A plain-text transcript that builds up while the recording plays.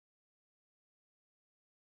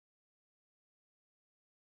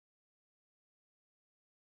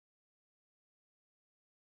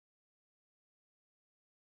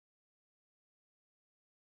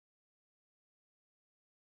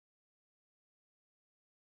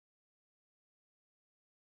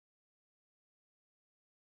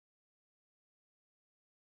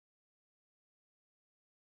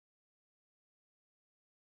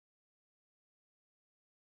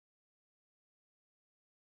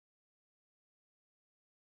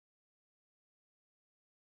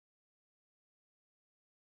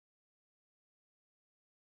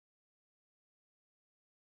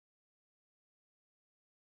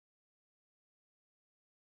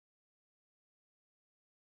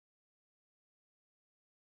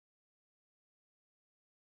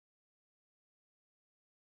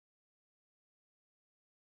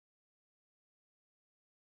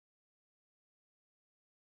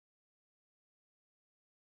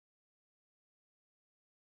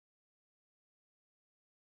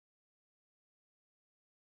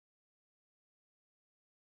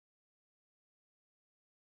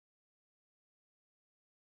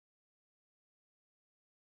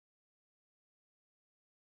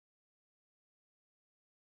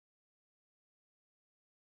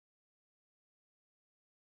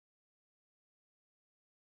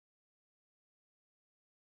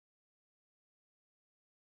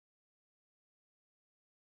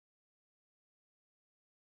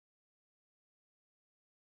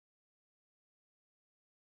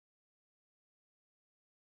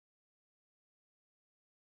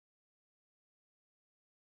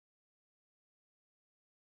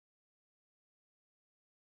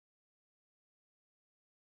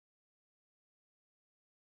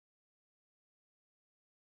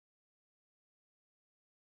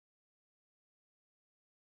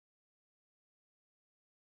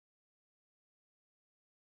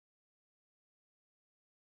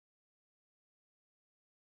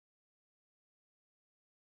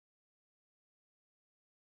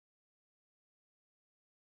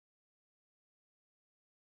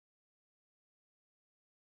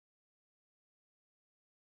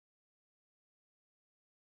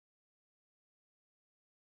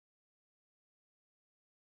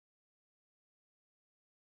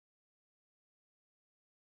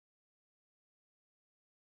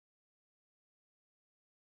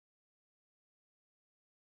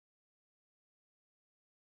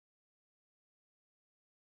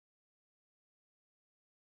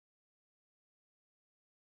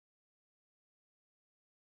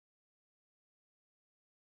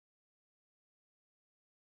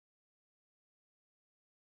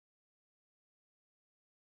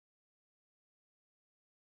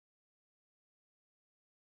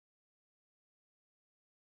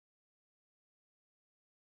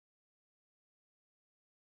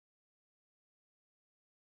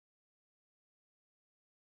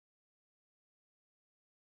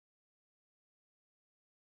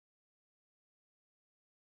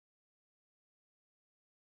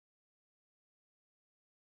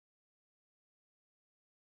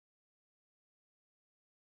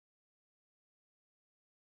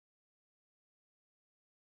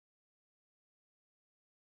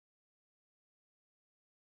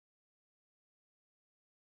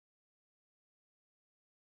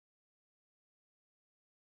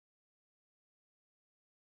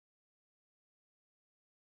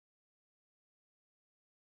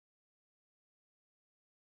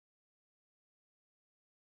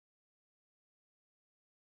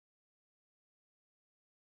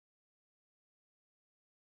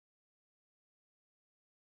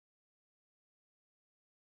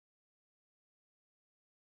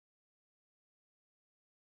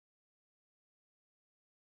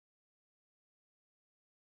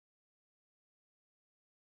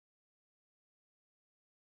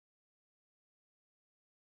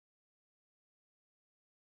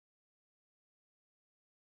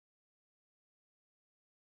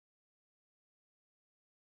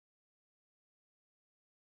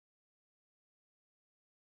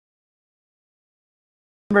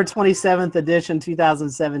November 27th edition,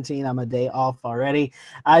 2017. I'm a day off already.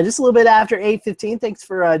 Just a little bit after 8:15. Thanks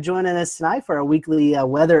for joining us tonight for our weekly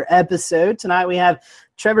weather episode. Tonight we have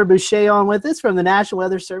Trevor Boucher on with us from the National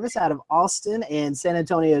Weather Service out of Austin and San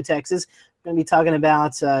Antonio, Texas. We're going to be talking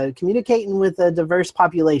about communicating with diverse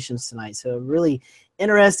populations tonight. So really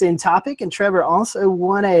interesting topic. And Trevor also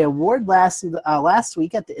won an award last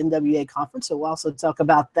week at the NWA conference. So we'll also talk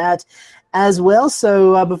about that as well.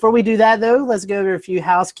 So before we do that, though, let's go over a few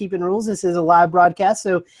housekeeping rules. This is a live broadcast.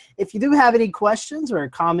 So if you do have any questions or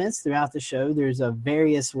comments throughout the show, there's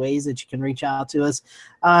various ways that you can reach out to us.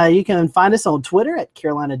 You can find us on Twitter at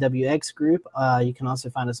Carolina WX Group. You can also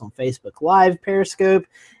find us on Facebook Live, Periscope,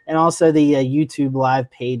 and also the YouTube Live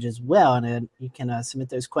page as well. And you can submit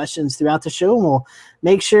those questions throughout the show, and we'll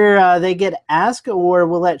make sure they get asked, or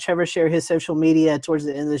we'll let Trevor share his social media towards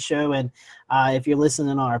the end of the show. And if you're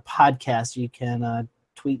listening on our podcast, you can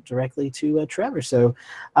tweet directly to Trevor. So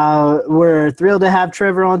we're thrilled to have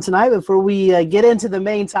Trevor on tonight. Before we get into the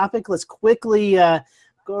main topic, let's quickly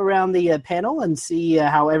go around the panel and see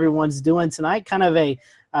how everyone's doing tonight. Kind of a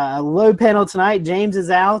low panel tonight. James is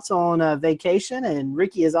out on vacation, and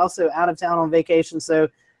Ricky is also out of town on vacation. So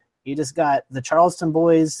you just got the Charleston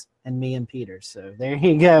boys and me and Peter. So there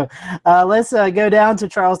you go. Let's go down to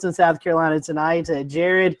Charleston, South Carolina tonight.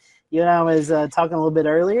 Jared, you and I was talking a little bit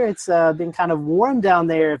earlier. It's been kind of warm down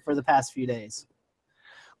there for the past few days.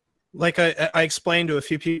 Like I explained to a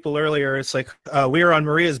few people earlier, it's like we are on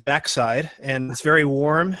Maria's backside, and it's very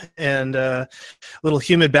warm and a little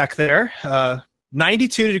humid back there.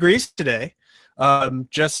 92 degrees today,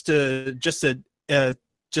 just a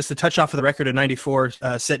touch off of the record of 94,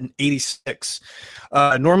 set in 86.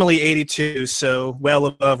 Normally 82, so well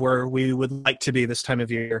above where we would like to be this time of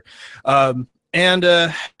year.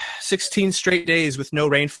 And 16 straight days with no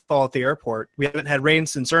rainfall at the airport. We haven't had rain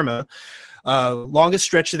since Irma. Longest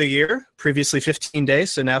stretch of the year, previously 15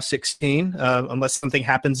 days, so now 16, unless something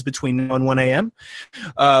happens between now and 1 a.m.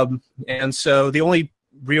 And so the only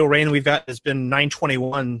real rain we've got has been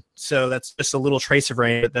 921, so that's just a little trace of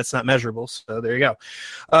rain, but that's not measurable, so there you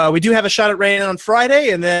go. We do have a shot at rain on Friday,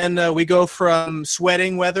 and then we go from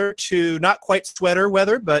sweating weather to not quite sweater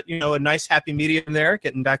weather, but a nice happy medium there,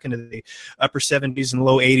 getting back into the upper 70s and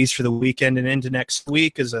low 80s for the weekend and into next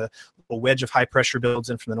week as a little wedge of high pressure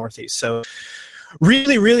builds in from the northeast. So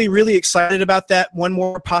really, really, really excited about that. One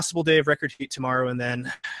more possible day of record heat tomorrow, and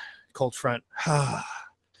then cold front.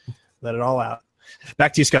 Let it all out.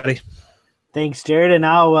 Back to you, Scotty. Thanks, Jared. And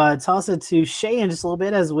I'll toss it to Shay in just a little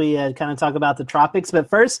bit as we kind of talk about the tropics. But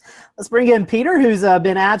first, let's bring in Peter, who's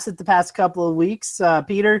been absent the past couple of weeks.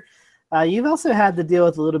 Peter, you've also had to deal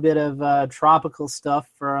with a little bit of tropical stuff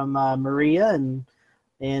from Maria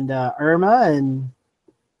and Irma and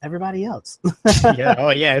everybody else.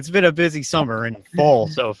 Yeah. It's been a busy summer and fall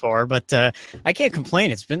so far, but I can't complain.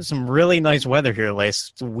 It's been some really nice weather here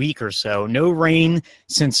last week or so. No rain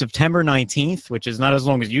since September 19th, which is not as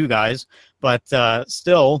long as you guys, but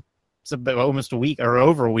still it's almost a week or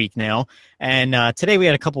over a week now. And today we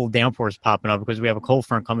had a couple of downpours popping up because we have a cold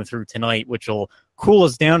front coming through tonight, which will cool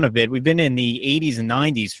us down a bit. We've been in the 80s and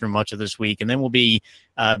 90s for much of this week, and then we'll be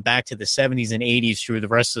back to the 70s and 80s through the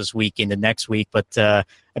rest of this week into next week. But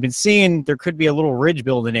I've been seeing there could be a little ridge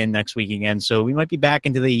building in next week again, so we might be back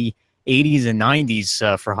into the 80s and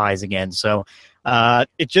 90s for highs again. So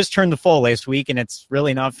it just turned the fall last week, and it's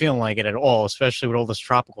really not feeling like it at all, especially with all this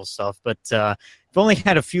tropical stuff. But we've only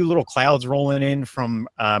had a few little clouds rolling in from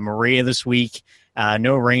Maria this week.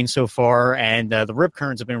 No rain so far, and the rip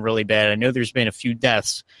currents have been really bad. I know there's been a few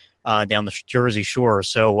deaths down the Jersey Shore.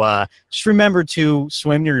 So just remember to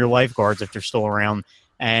swim near your lifeguards if they're still around.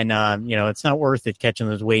 And, it's not worth it catching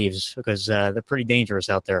those waves because they're pretty dangerous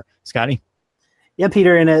out there. Scotty? Yeah,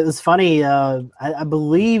 Peter, and it was funny. I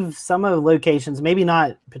believe some of the locations, maybe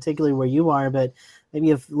not particularly where you are, but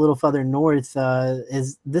maybe a little further north,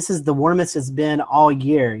 this is the warmest it's been all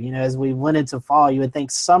year. As we went into fall, you would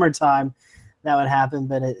think summertime that would happen,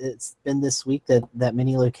 but it's been this week that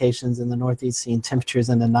many locations in the Northeast seeing temperatures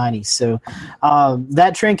in the 90s. So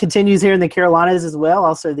that trend continues here in the Carolinas as well.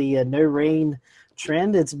 Also, the no rain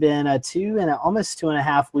trend. It's been almost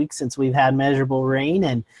 2.5 weeks since we've had measurable rain,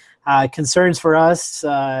 and concerns for us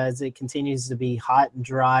as it continues to be hot and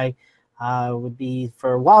dry would be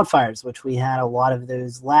for wildfires, which we had a lot of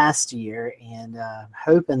those last year, and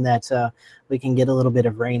hoping that we can get a little bit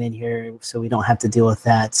of rain in here so we don't have to deal with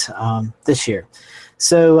that this year.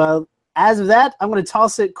 So as of that, I'm going to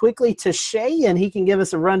toss it quickly to Shay, and he can give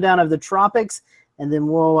us a rundown of the tropics, and then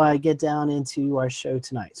we'll get down into our show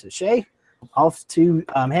tonight. So Shay,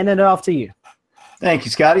 handing it off to you. Thank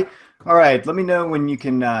you, Scotty. All right, let me know when you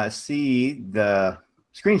can see the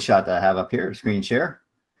screenshot that I have up here, screen share.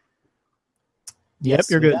 Yep,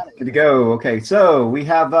 Yes, you're we good. got it. Good to go. Okay, so we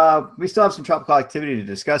still have some tropical activity to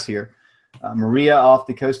discuss here. Maria off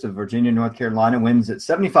the coast of Virginia, North Carolina, winds at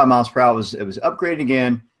 75 miles per hour. It was upgraded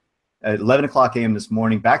again at 11 o'clock a.m. this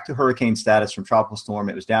morning, back to hurricane status from tropical storm.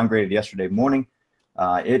 It was downgraded yesterday morning.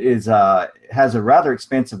 It has a rather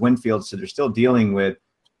expansive wind field, so they're still dealing with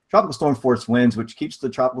tropical storm force winds, which keeps the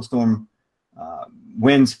tropical storm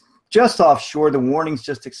winds just offshore. The warnings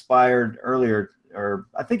just expired earlier, or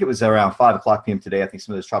I think it was around 5 o'clock p.m. today. I think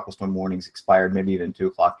some of those tropical storm warnings expired, maybe even 2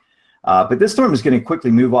 o'clock. But this storm is going to quickly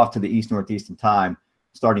move off to the east-northeast in time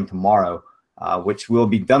starting tomorrow, which will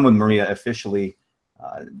be done with Maria officially.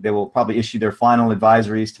 They will probably issue their final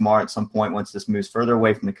advisories tomorrow at some point once this moves further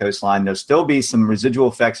away from the coastline. There'll still be some residual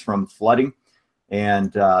effects from flooding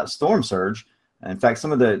and storm surge. In fact,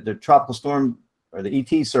 some of the tropical storm or the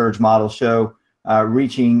ET surge models show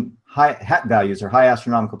reaching high HAT values or high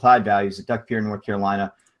astronomical tide values at Duck Pier, North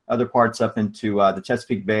Carolina, other parts up into the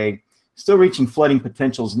Chesapeake Bay, still reaching flooding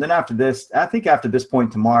potentials. And then after this, I think after this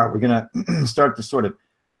point tomorrow, we're going to start to sort of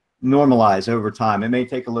normalize over time. It may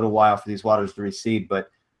take a little while for these waters to recede, but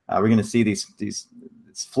we're going to see these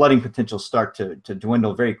flooding potentials start to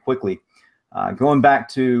dwindle very quickly. Going back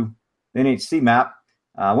to the NHC map,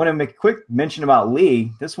 I want to make a quick mention about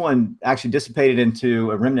Lee. This one actually dissipated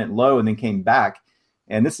into a remnant low and then came back.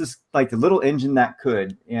 And this is like the little engine that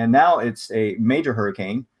could. And now it's a major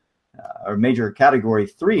hurricane, or major Category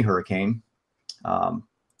 3 hurricane. Let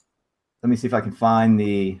me see if I can find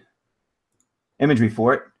the imagery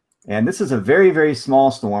for it. And this is a very, very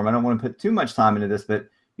small storm. I don't want to put too much time into this, but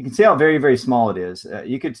you can see how very, very small it is.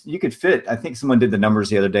 You could fit, I think someone did the numbers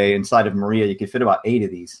the other day, inside of Maria. You could fit about 8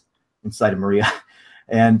 of these inside of Maria.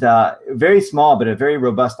 And very small, but a very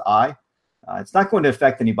robust eye. It's not going to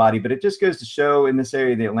affect anybody, but it just goes to show in this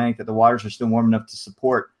area of the Atlantic that the waters are still warm enough to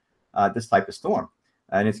support this type of storm.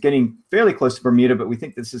 And it's getting fairly close to Bermuda, but we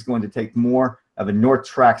think this is going to take more of a north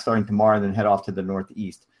track starting tomorrow and then head off to the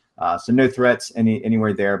northeast. So no threats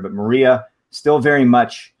anywhere there, but Maria still very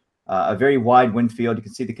much a very wide wind field. You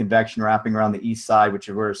can see the convection wrapping around the east side, which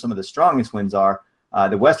is where some of the strongest winds are.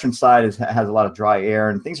 The western side has a lot of dry air,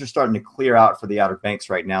 and things are starting to clear out for the Outer Banks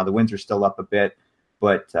right now. The winds are still up a bit,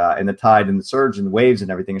 but and the tide and the surge and the waves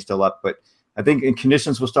and everything are still up. But I think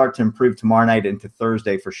conditions will start to improve tomorrow night into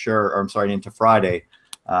Thursday for sure, or I'm sorry, into Friday.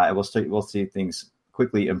 And we'll see things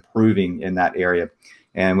quickly improving in that area.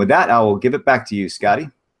 And with that, I will give it back to you, Scotty.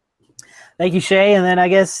 Thank you, Shay. And then I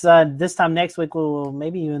guess this time next week, we'll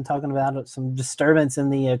maybe even talking about some disturbance in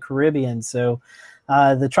the Caribbean. So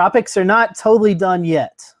the tropics are not totally done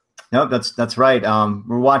yet. No, that's right.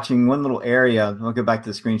 We're watching one little area. I'll go back to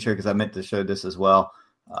the screen share because I meant to show this as well.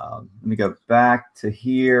 Let me go back to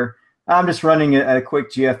here. I'm just running a quick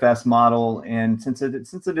GFS model. And since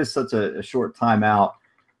it is such a short time out,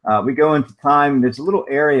 we go into time. There's a little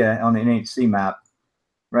area on the NHC map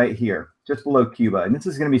right here, just below Cuba. And this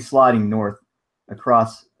is going to be sliding north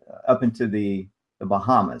across up into the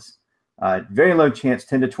Bahamas. Very low chance,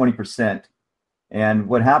 10 to 20%. And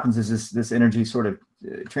what happens is this energy sort of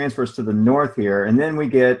transfers to the north here. And then we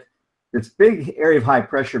get this big area of high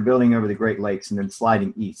pressure building over the Great Lakes and then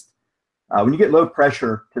sliding east. When you get low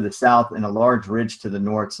pressure to the south and a large ridge to the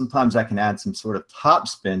north, sometimes that can add some sort of top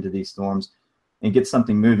spin to these storms and get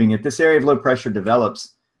something moving. If this area of low pressure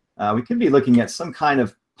develops, we could be looking at some kind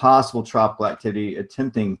of possible tropical activity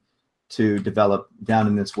attempting to develop down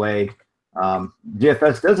in this way.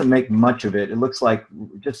 GFS doesn't make much of it. It looks like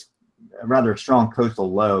just a rather strong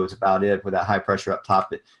coastal low is about it with that high pressure up top.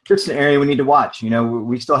 But just an area we need to watch. You know,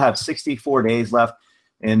 we still have 64 days left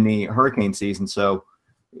in the hurricane season. So,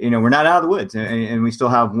 you know, we're not out of the woods and we still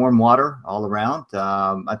have warm water all around.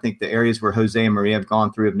 I think the areas where Jose and Maria have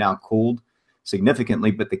gone through have now cooled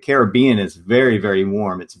significantly, but the Caribbean is very, very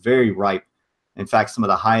warm. It's very ripe. In fact, some of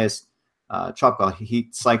the highest tropical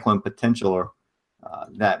heat cyclone potential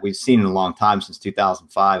that we've seen in a long time, since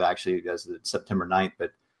 2005, actually, as of September 9th.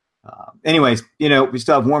 But anyways, you know, we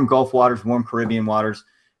still have warm Gulf waters, warm Caribbean waters,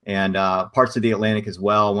 and parts of the Atlantic as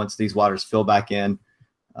well. Once these waters fill back in,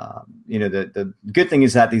 you know, the good thing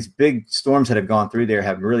is that these big storms that have gone through there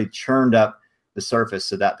have really churned up the surface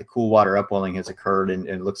so that the cool water upwelling has occurred, and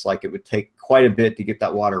it looks like it would take quite a bit to get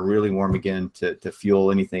that water really warm again to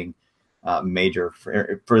fuel anything major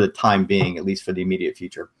for the time being, at least for the immediate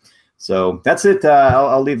future. So that's it.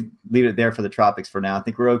 I'll leave it there for the tropics for now. I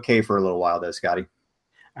think we're okay for a little while though, Scotty.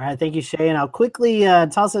 All right, thank you, Shay. And I'll quickly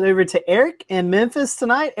toss it over to Eric in Memphis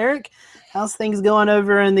tonight. Eric, how's things going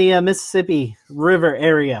over in the Mississippi River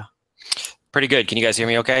area? Pretty good. Can you guys hear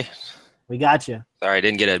me okay? We got you. Sorry, I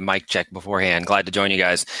didn't get a mic check beforehand. Glad to join you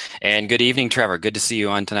guys. And good evening, Trevor. Good to see you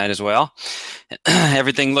on tonight as well.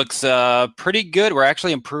 Everything looks pretty good. We're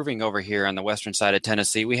actually improving over here on the western side of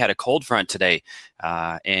Tennessee. We had a cold front today,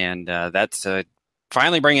 and that's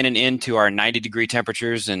finally bringing an end to our 90-degree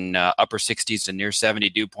temperatures and upper 60s to near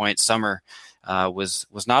 70 dew point. Summer was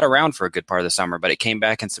not around for a good part of the summer, but it came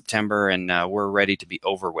back in September, and we're ready to be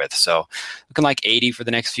over with. So looking like 80 for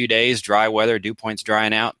the next few days, dry weather, dew points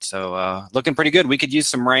drying out. So looking pretty good. We could use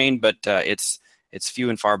some rain, but it's few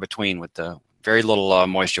and far between with the very little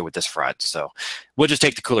moisture with this front. So we'll just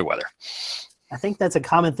take the cooler weather. I think that's a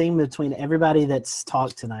common theme between everybody that's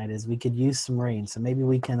talked tonight is we could use some rain. So maybe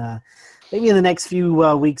we can maybe in the next few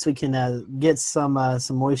weeks we can get some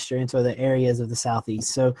moisture into the areas of the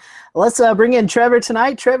southeast. So let's bring in Trevor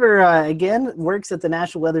tonight. Trevor, again, works at the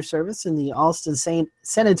National Weather Service in the Austin,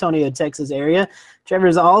 San Antonio, Texas area. Trevor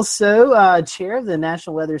is also chair of the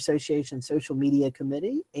National Weather Association Social Media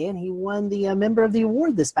Committee, and he won the Member of the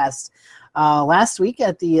Award this past last week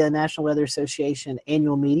at the National Weather Association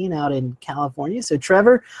annual meeting out in California. So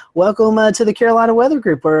Trevor, welcome to the Carolina Weather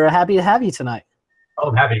Group. We're happy to have you tonight. Oh,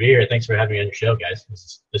 I'm happy to be here. Thanks for having me on your show, guys.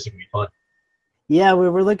 This is going to be fun. Yeah,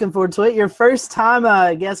 we're looking forward to it. Your first time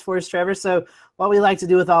guest for us, Trevor. So what we like to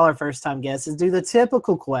do with all our first-time guests is do the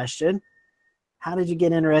typical question. How did you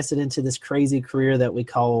get interested into this crazy career that we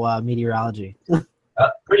call meteorology?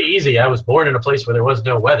 Pretty easy. I was born in a place where there was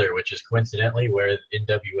no weather, which is coincidentally where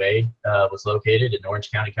NWA was located in Orange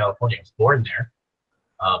County, California. I was born there.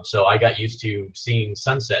 So I got used to seeing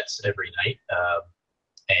sunsets every night.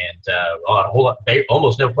 And a whole lot,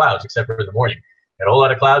 almost no clouds except for in the morning. Had a whole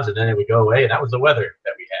lot of clouds, and then it would go away, and that was the weather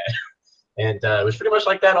that we had. And it was pretty much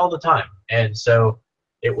like that all the time. And so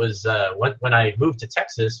it was when I moved to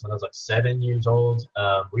Texas, when I was like 7 years old,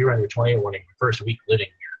 we were under tornado warning the first week living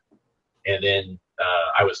here. And then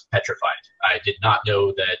I was petrified. I did not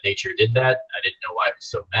know that nature did that. I didn't know why I was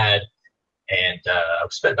so mad. And I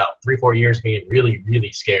spent about 3-4 years being really,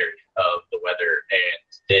 really scared of the weather.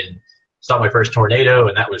 And then saw my first tornado,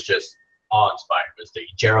 and that was just awe-inspiring. It was the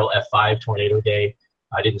Gerald F5 tornado day.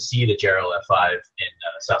 I didn't see the Gerald F5 in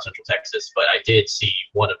South Central Texas, but I did see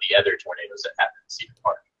one of the other tornadoes that happened in Cedar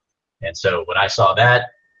Park. And so when I saw that,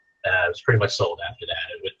 I was pretty much sold after that.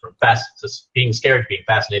 It went from being scared to being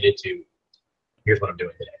fascinated to here's what I'm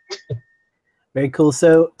doing today. Very cool.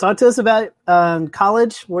 So talk to us about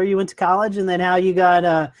college, where you went to college, and then how you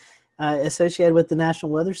got associated with the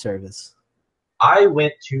National Weather Service. I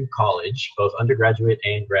went to college, both undergraduate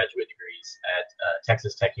and graduate degrees at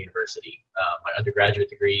Texas Tech University. My undergraduate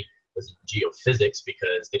degree was in geophysics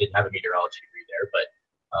because they didn't have a meteorology degree there, but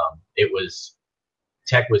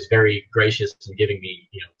Tech was very gracious in giving me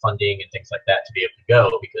funding and things like that to be able to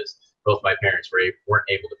go because both my parents weren't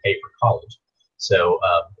able to pay for college. So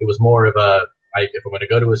it was more of if I'm going to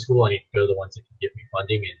go to a school, I need to go to the ones that can give me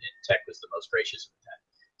funding, and Tech was the most gracious with that.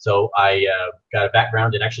 So I got a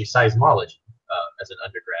background in actually seismology as an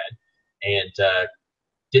undergrad, and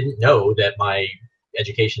didn't know that my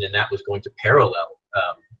education in that was going to parallel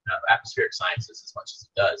atmospheric sciences as much as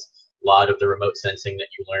it does. A lot of the remote sensing that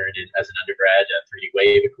you learned as an undergrad, 3D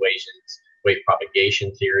wave equations, wave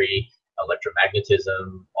propagation theory,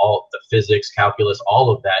 electromagnetism, all the physics, calculus,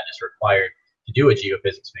 all of that is required to do a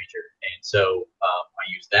geophysics major. And so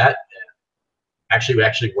I used that. We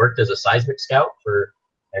actually worked as a seismic scout for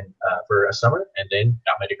a summer, and then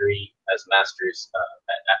got my degree as a master's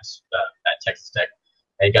at Texas Tech,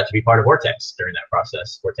 and got to be part of Vortex during that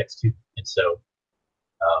process, Vortex 2. And so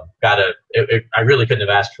I really couldn't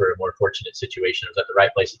have asked for a more fortunate situation. I was at the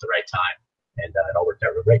right place at the right time, and it all worked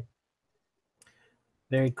out real great.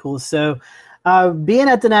 Very cool. So being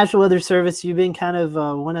at the National Weather Service, you've been kind of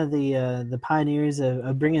one of the pioneers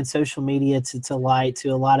of bringing social media to light to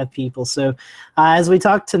a lot of people. So as we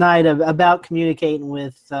talk tonight about communicating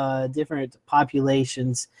with different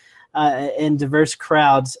populations and diverse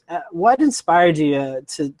crowds, what inspired you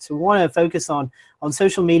to want to focus on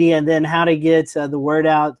social media, and then how to get the word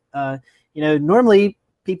out? Normally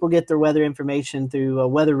people get their weather information through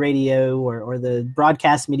weather radio or the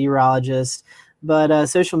broadcast meteorologist. But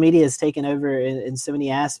social media has taken over in so many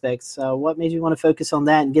aspects. What made you want to focus on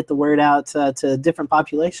that and get the word out to different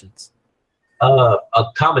populations? A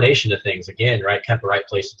combination of things. Again, kind of the right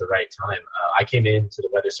place at the right time. I came into the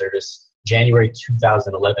Weather Service January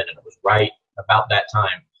 2011, and it was right about that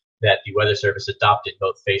time that the Weather Service adopted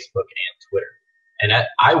both Facebook and Twitter. And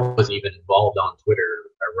I wasn't even involved on Twitter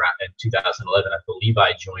around in 2011. I believe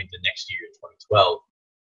I joined the next year in 2012.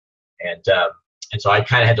 And so I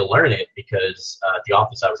kind of had to learn it because the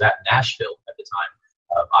office I was at in Nashville at the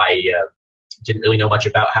time, I didn't really know much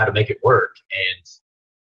about how to make it work. And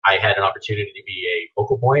I had an opportunity to be a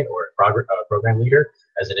focal point or a program leader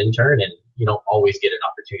as an intern, and you don't always get an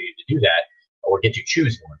opportunity to do that or get to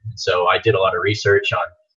choose one. And so I did a lot of research on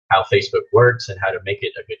how Facebook works and how to make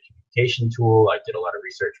it a good communication tool. I did a lot of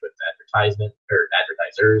research with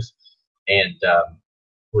advertisers, and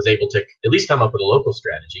was able to at least come up with a local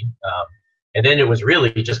strategy. And then it was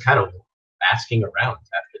really just kind of asking around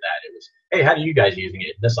after that. It was, hey, how are you guys using it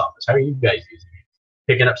in this office? How are you guys using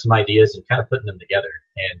it? Picking up some ideas and kind of putting them together.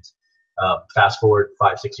 And fast forward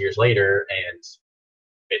 5-6 years later, and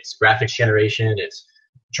it's graphics generation. It's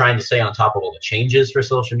trying to stay on top of all the changes for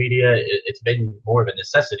social media. It's been more of a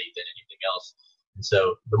necessity than anything else. And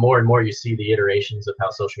so the more and more you see the iterations of how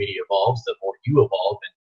social media evolves, the more you evolve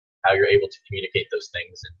and how you're able to communicate those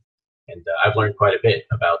things. And I've learned quite a bit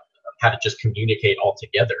about how to just communicate all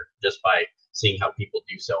together just by seeing how people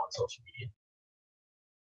do so on social media.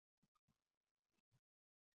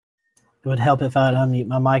 It would help if I'd unmute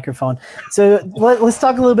my microphone. So let's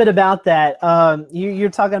talk a little bit about that. You're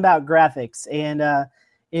talking about graphics, and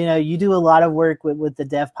you do a lot of work with the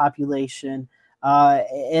deaf population,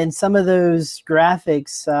 and some of those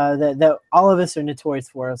graphics that all of us are notorious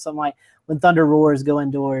for, something like When Thunder Roars, Go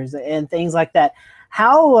Indoors, and things like that.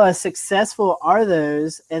 How successful are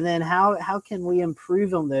those, and then how can we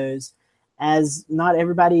improve on those, as not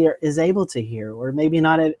everybody is able to hear or maybe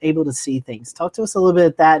not able to see things? Talk to us a little bit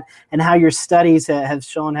about that and how your studies have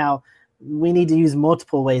shown how we need to use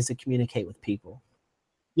multiple ways to communicate with people.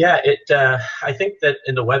 Yeah, I think that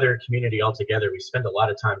in the weather community altogether, we spend a lot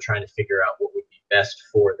of time trying to figure out what would be best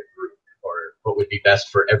for the group or what would be best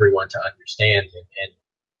for everyone to understand. And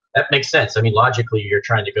that makes sense. I mean, logically, you're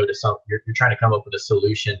trying to you're trying to come up with a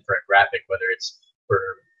solution for a graphic, whether it's for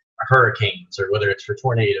hurricanes or whether it's for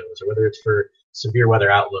tornadoes or whether it's for severe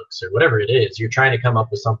weather outlooks or whatever it is. You're trying to come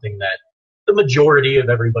up with something that the majority of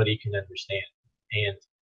everybody can understand. And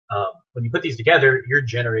when you put these together, you're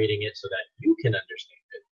generating it so that you can understand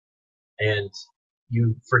it. And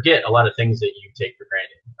you forget a lot of things that you take for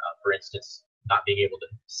granted. For instance, not being able to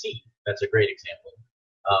see. That's a great example.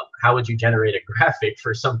 How would you generate a graphic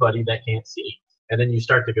for somebody that can't see? And then you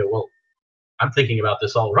start to go, well, I'm thinking about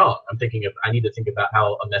this all wrong. I need to think about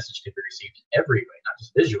how a message can be received in every way, not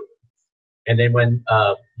just visually. And then when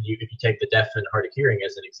if you take the deaf and hard of hearing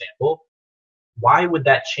as an example, why would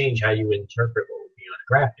that change how you interpret what would be on a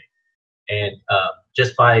graphic? And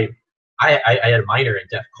I had a minor in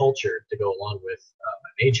deaf culture to go along with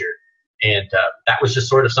my major, and that was just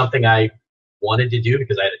sort of something I wanted to do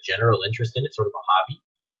because I had a general interest in it, sort of a hobby.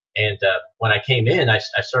 And when I came in, I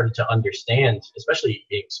started to understand, especially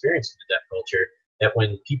being experienced in the deaf culture, that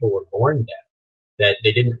when people were born deaf, that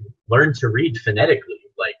they didn't learn to read phonetically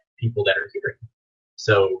like people that are hearing.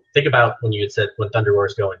 So think about when you had said, When Thunder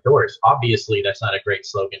Roars, Go Indoors. Obviously, that's not a great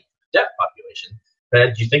slogan for the deaf population. But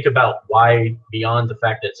as you think about why, beyond the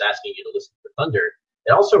fact that it's asking you to listen for thunder,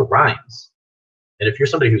 it also rhymes. And if you're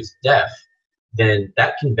somebody who's deaf, then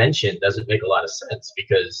that convention doesn't make a lot of sense,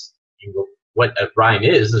 because what a rhyme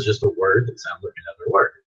is just a word that sounds like another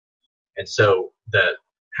word. And so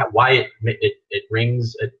why it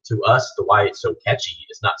rings to us, why it's so catchy,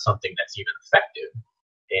 is not something that's even effective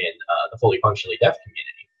in the fully functionally deaf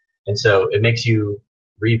community. And so it makes you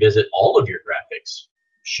revisit all of your graphics.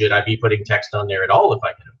 Should I be putting text on there at all if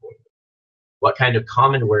I can avoid it? What kind of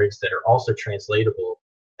common words that are also translatable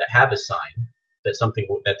that have a sign, that's something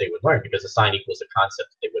that they would learn, because a sign equals a concept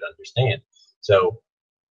that they would understand. So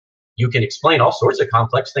you can explain all sorts of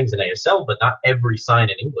complex things in ASL, but not every sign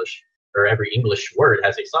in English or every English word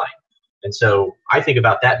has a sign. And so I think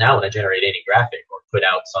about that now when I generate any graphic or put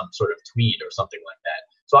out some sort of tweet or something like that.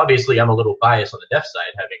 So obviously I'm a little biased on the deaf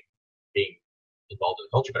side, being involved in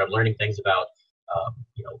the culture, but I'm learning things about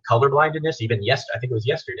color blindness. Even I think it was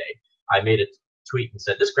yesterday, I made a tweet and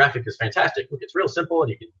said, this graphic is fantastic. Look, it's real simple and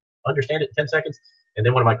you can understand it in 10 seconds. And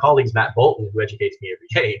then one of my colleagues, Matt Bolton, who educates me every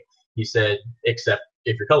day, he said, except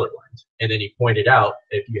if you're colorblind. And then he pointed out,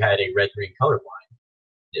 if you had a red-green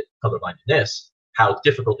colorblindness, how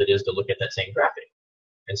difficult it is to look at that same graphic.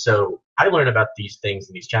 And so I learn about these things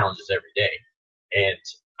and these challenges every day. And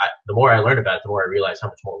the more I learn about it, the more I realize how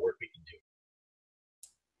much more work we can do.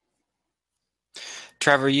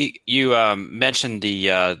 Trevor, you mentioned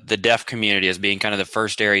the deaf community as being kind of the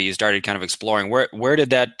first area you started kind of exploring. Where did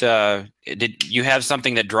that did you have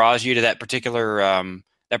something that draws you to that particular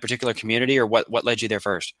community, or what led you there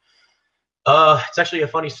first? It's actually a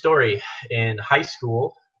funny story. In high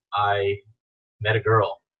school, I met a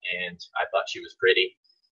girl, and I thought she was pretty,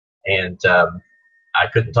 and I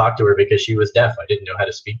couldn't talk to her because she was deaf. I didn't know how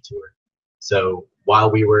to speak to her. So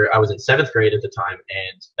while I was in 7th grade at the time,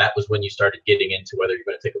 and that was when you started getting into whether you're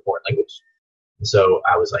going to take a foreign language. And so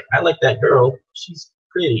I was like, I like that girl. She's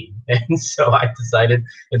pretty. And so I decided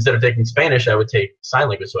instead of taking Spanish, I would take sign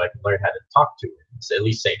language so I could learn how to talk to her, so at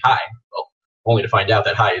least say hi. Well, only to find out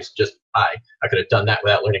that hi is just hi. I could have done that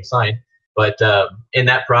without learning sign. But in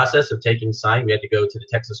that process of taking sign, we had to go to the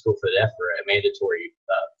Texas School for the Deaf for a mandatory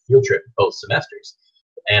field trip both semesters.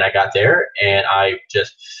 And I got there, and I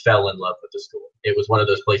just fell in love with the school. It was one of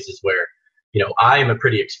those places where, I am a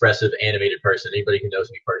pretty expressive, animated person. Anybody who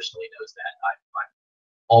knows me personally knows that. I'm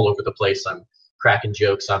all over the place. I'm cracking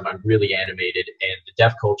jokes. I'm really animated. And the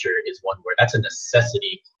deaf culture is one where that's a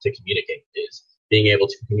necessity to communicate, is being able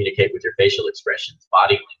to communicate with your facial expressions,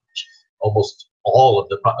 body language. Almost all of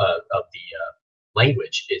the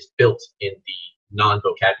language is built in the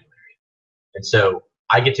non-vocabulary. And so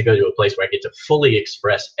I get to go to a place where I get to fully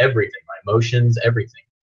express everything, my emotions, everything.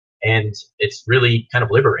 And it's really kind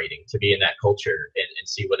of liberating to be in that culture and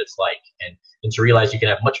see what it's like. And to realize you can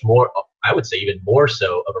have much more, I would say even more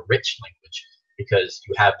so, of a rich language, because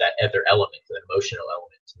you have that other element, that emotional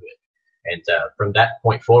element to it. And from that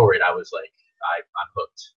point forward, I was like, I'm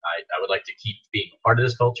hooked. I would like to keep being a part of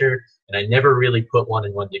this culture. And I never really put one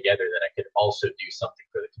and one together that I could also do something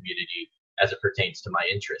for the community as it pertains to my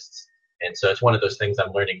interests. And so it's one of those things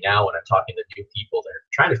I'm learning now when I'm talking to new people that are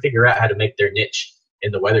trying to figure out how to make their niche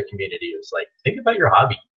in the weather community. It's like, think about your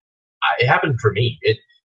hobby. It happened for me.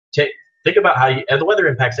 Think about how the weather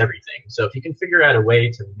impacts everything. So if you can figure out a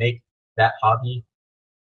way to make that hobby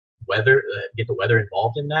get the weather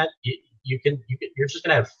involved in that, you're just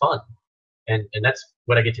gonna have fun. And that's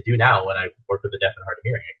what I get to do now when I work with the deaf and hard of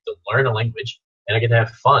hearing. I get to learn a language, and I get to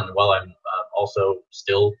have fun while I'm also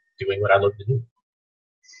still doing what I love to do.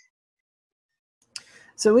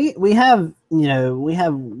 So we have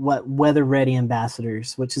what Weather Ready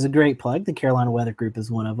ambassadors, which is a great plug. The Carolina Weather Group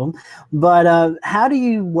is one of them. But how do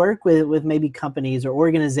you work with maybe companies or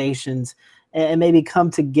organizations and maybe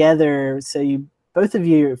come together so both of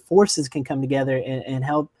your forces can come together and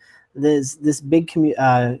help this big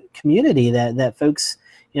community that folks,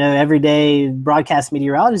 everyday broadcast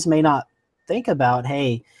meteorologists may not think about,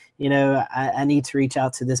 hey, I need to reach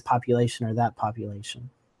out to this population or that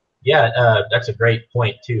population. Yeah, that's a great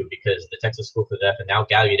point too, because the Texas School for the Deaf and now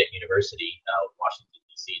Gallaudet University, Washington,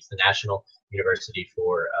 D.C., it's the National University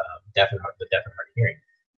for the Deaf and Hard of Hearing.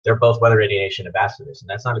 They're both Weather Radio Nation ambassadors, and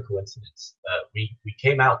that's not a coincidence. We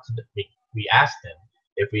came out we asked them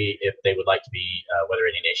if they would like to be Weather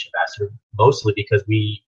Radio Nation ambassador, mostly because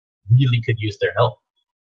we really could use their help.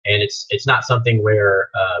 And it's not something where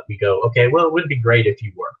we go, okay, well, it would be great if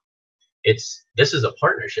you were. This is a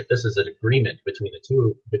partnership. This is an agreement between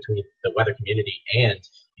the weather community and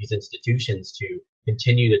these institutions to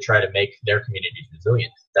continue to try to make their communities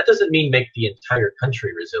resilient. That doesn't mean make the entire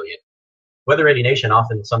country resilient. Weather Radio Nation,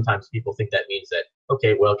 sometimes people think that means that,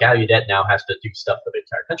 okay, well, Gallaudet now has to do stuff for the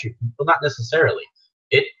entire country. Well, not necessarily.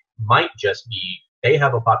 It might just be they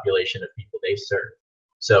have a population of people they serve.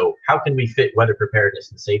 So how can we fit weather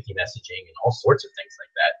preparedness and safety messaging and all sorts of things like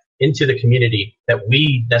that into the community that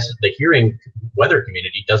the hearing weather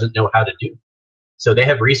community doesn't know how to do? So they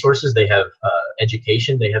have resources, they have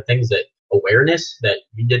education, they have things awareness that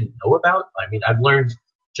we didn't know about. I mean, I've learned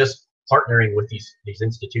just partnering with these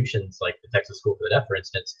institutions like the Texas School for the Deaf, for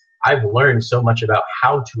instance. I've learned so much about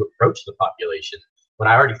how to approach the population when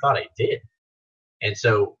I already thought I did. And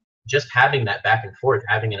so just having that back and forth,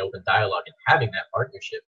 having an open dialogue, and having that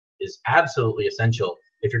partnership is absolutely essential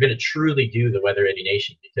if you're going to truly do the Weather Radio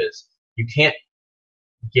Nation, because you can't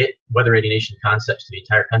get Weather Radio Nation concepts to the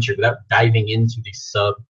entire country without diving into these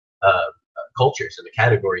sub cultures and the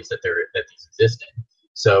categories that these exist in.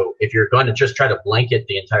 So if you're going to just try to blanket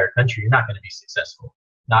the entire country, you're not going to be successful.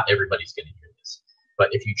 Not everybody's going to hear this. But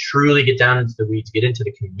if you truly get down into the weeds, get into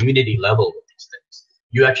the community level with these things,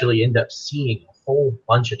 you actually end up seeing a whole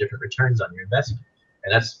bunch of different returns on your investment.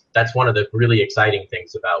 And that's one of the really exciting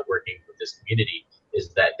things about working with this community, is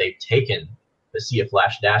that they've taken the See a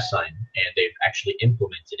Flash Dash sign and they've actually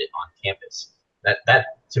implemented it on campus. That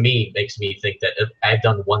to me makes me think that I've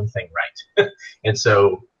done one thing right. And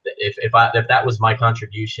so if that was my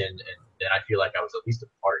contribution, then I feel like I was at least a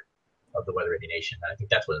part of the Weather Radio Nation. And I think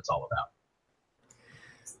that's what it's all about.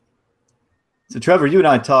 So Trevor, you and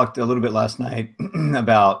I talked a little bit last night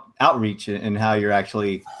about outreach and how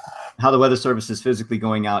the Weather Service is physically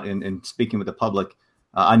going out and speaking with the public.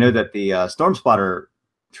 I know that the Storm Spotter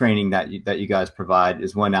training that you guys provide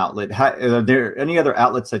is one outlet. Are there any other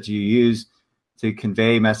outlets that you use to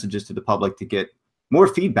convey messages to the public to get more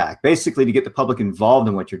feedback, basically to get the public involved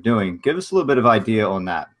in what you're doing? Give us a little bit of idea on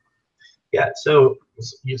that. Yeah, so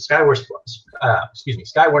skywarn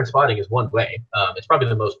spotting is one way. It's probably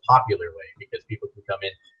the most popular way because people can come in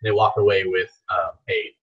and they walk away with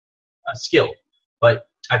a skill. But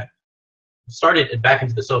I've started back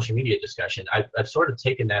into the social media discussion. I've sort of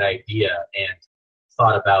taken that idea and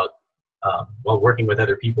thought about working with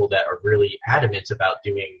other people that are really adamant about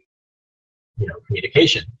doing,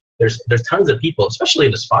 communication. There's tons of people, especially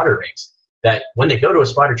in the spotter ranks, that when they go to a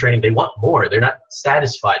spotter training, they want more. They're not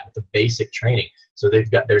satisfied with the basic training. So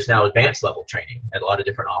there's now advanced level training at a lot of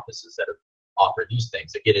different offices that have offered these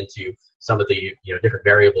things that get into some of the different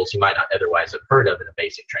variables you might not otherwise have heard of in a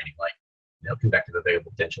basic training, like convective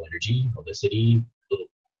available potential energy, helicity,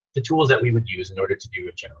 the tools that we would use in order to do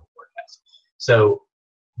a general forecast. So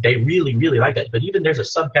they really, really like that. But even there's a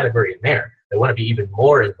subcategory in there that want to be even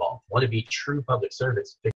more involved, want to be true public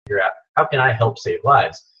servants, figure out how can I help save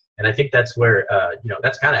lives. And I think that's where,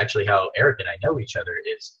 that's kind of actually how Eric and I know each other,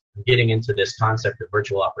 is getting into this concept of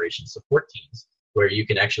virtual operations support teams, where you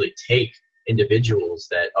can actually take individuals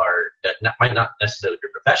that might not necessarily be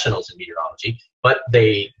professionals in meteorology, but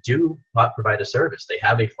they do provide a service. They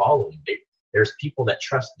have a following. There's people that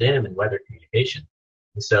trust them in weather communication.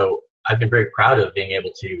 And so I've been very proud of being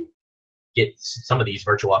able to get some of these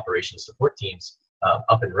virtual operations support teams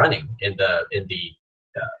up and running in the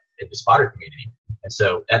spotter community. And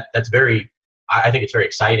so that's I think it's very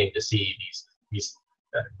exciting to see these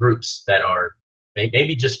groups that are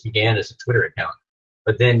maybe just began as a Twitter account,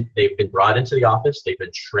 but then they've been brought into the office, they've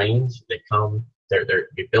been trained,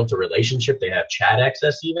 they've built a relationship, they have chat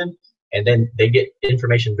access even, and then they get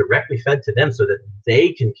information directly fed to them so that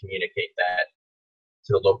they can communicate that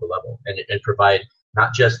to the local level and provide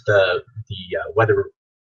not just the weather,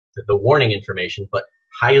 the warning information, but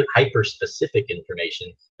hyper specific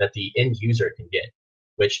information that the end user can get,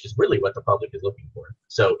 which is really what the public is looking for.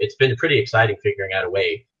 So it's been pretty exciting figuring out a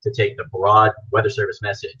way to take the broad weather service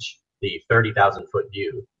message, the 30,000 foot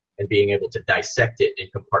view, and being able to dissect it and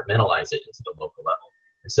compartmentalize it into the local level.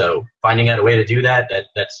 And so finding out a way to do that's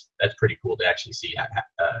pretty cool to actually see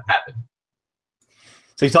happen.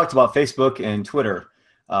 So you talked about Facebook and Twitter.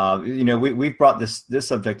 We've brought this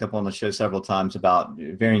subject up on the show several times about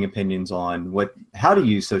varying opinions on how to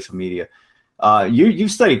use social media.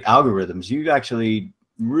 You've studied algorithms. You've actually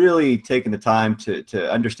really taken the time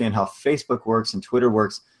to understand how Facebook works and Twitter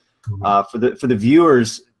works. For the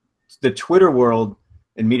viewers, the Twitter world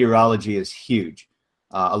in meteorology is huge.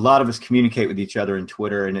 A lot of us communicate with each other in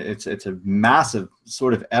Twitter, and it's a massive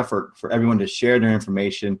sort of effort for everyone to share their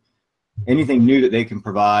information. Anything new that they can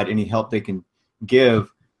provide, any help they can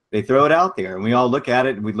give, they throw it out there, and we all look at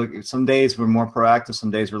it. And we look. Some days we're more proactive,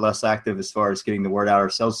 some days we're less active as far as getting the word out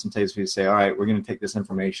ourselves. Some days we say, all right, we're going to take this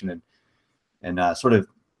information and sort of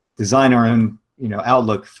design our own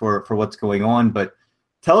outlook for what's going on. But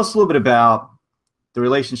tell us a little bit about the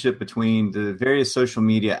relationship between the various social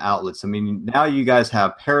media outlets. I mean, now you guys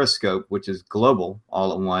have Periscope, which is global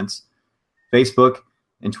all at once. Facebook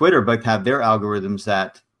and Twitter both have their algorithms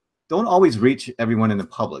that don't always reach everyone in the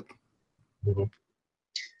public. Mm-hmm.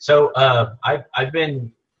 So I've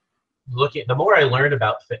been looking. The more I learned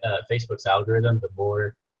about Facebook's algorithm, the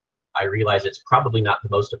more I realize it's probably not the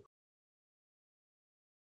most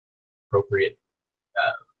appropriate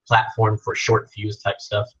platform for short fuse type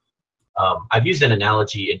stuff. I've used an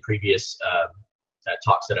analogy in previous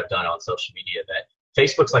talks that I've done on social media that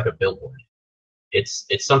Facebook's like a billboard. It's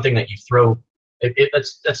something that you throw.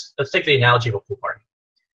 Let's take the analogy of a pool party.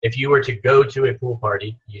 If you were to go to a pool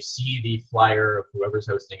party, you see the flyer of whoever's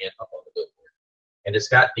hosting it up on the billboard, and it's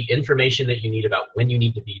got the information that you need about when you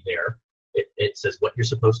need to be there. It says what you're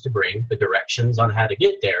supposed to bring, the directions on how to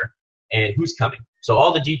get there, and who's coming. So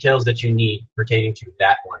all the details that you need pertaining to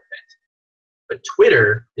that one event. But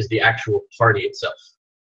Twitter is the actual party itself.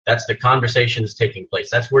 That's the conversations taking place.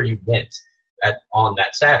 That's where you went on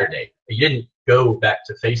that Saturday. You didn't go back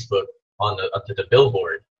to Facebook up to the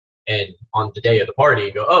billboard and on the day of the party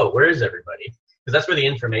and go, oh, where is everybody? Because that's where the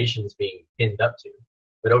information is being pinned up to.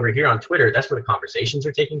 But over here on Twitter, that's where the conversations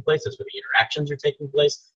are taking place. That's where the interactions are taking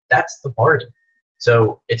place. That's the party.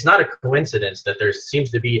 So it's not a coincidence that there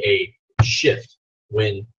seems to be a shift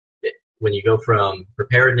when you go from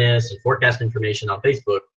preparedness and forecast information on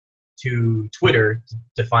Facebook to Twitter,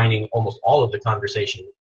 defining almost all of the conversation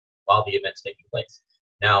while the event's taking place.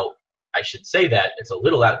 Now, I should say that it's a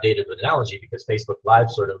little outdated of an analogy because Facebook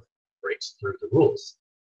Live sort of breaks through the rules.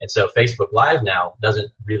 And so Facebook Live now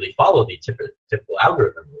doesn't really follow the typical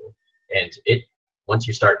algorithm rule. And once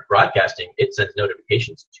you start broadcasting, it sends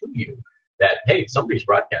notifications to you that, hey, somebody's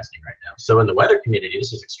broadcasting right now. So in the weather community,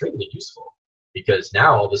 this is extremely useful because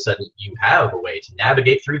now all of a sudden you have a way to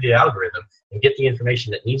navigate through the algorithm and get the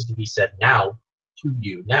information that needs to be said now to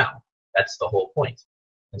you now. That's the whole point.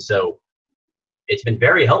 And so it's been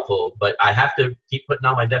very helpful, but I have to keep putting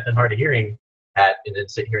on my deaf and hard of hearing hat and then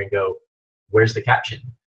sit here and go, where's the caption?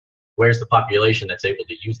 Where's the population that's able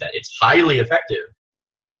to use that? It's highly effective,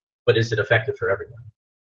 but is it effective for everyone?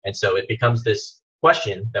 And so it becomes this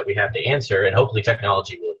question that we have to answer, and hopefully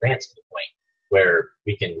technology will advance to the point where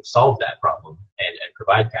we can solve that problem and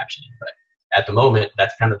provide captioning. But at the moment,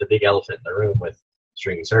 that's kind of the big elephant in the room with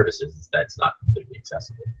streaming services, is that's not completely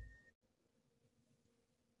accessible.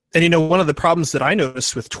 And, you know, one of the problems that I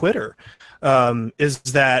noticed with Twitter is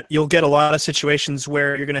that you'll get a lot of situations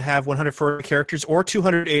where you're going to have 140 characters or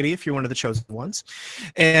 280 if you're one of the chosen ones.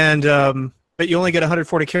 And but you only get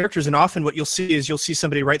 140 characters, and often what you'll see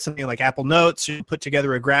somebody write something like Apple Notes, or put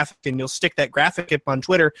together a graphic, and you'll stick that graphic up on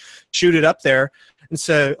Twitter, shoot it up there, and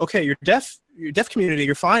say, okay, you're deaf community,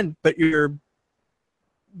 you're fine, but you're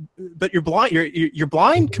blind, you're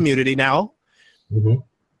blind community now. Mm-hmm.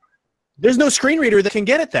 There's no screen reader that can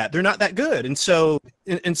get at that. They're not that good. And so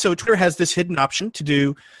Twitter has this hidden option to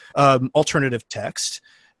do alternative text,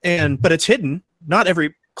 but it's hidden. Not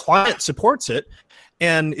every client supports it,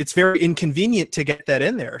 and it's very inconvenient to get that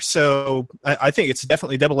in there. So I think it's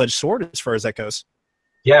definitely a double-edged sword as far as that goes.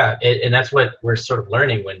 Yeah, and that's what we're sort of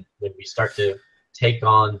learning when we start to take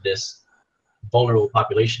on this vulnerable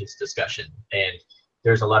populations discussion. And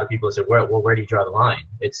there's a lot of people that say, well, where do you draw the line?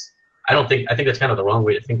 I think that's kind of the wrong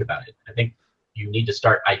way to think about it. I think you need to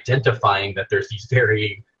start identifying that there's these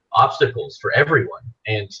very obstacles for everyone,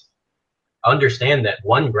 and understand that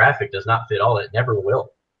one graphic does not fit all. It never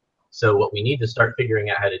will. So what we need to start figuring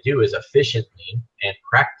out how to do is efficiently and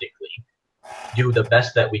practically do the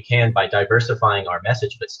best that we can by diversifying our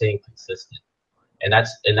message but staying consistent. And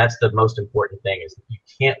that's the most important thing, is that you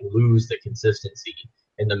can't lose the consistency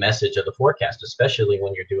in the message of the forecast, especially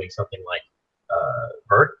when you're doing something like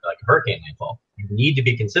hurricane landfall. You need to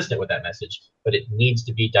be consistent with that message, but it needs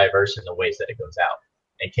to be diverse in the ways that it goes out.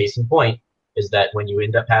 And case in point is that when you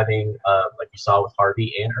end up having, like you saw with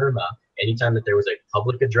Harvey and Irma, anytime that there was a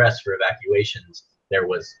public address for evacuations, there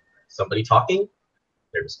was somebody talking,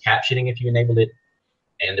 there was captioning if you enabled it,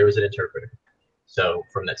 and there was an interpreter. So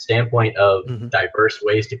from that standpoint of diverse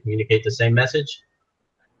ways to communicate the same message,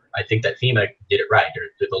 I think that FEMA did it right, or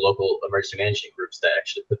the local emergency management groups that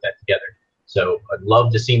actually put that together. So I'd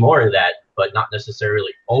love to see more of that, but not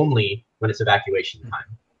necessarily only when it's evacuation time.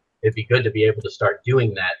 It'd be good to be able to start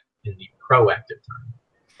doing that in the proactive time.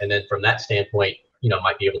 And then from that standpoint,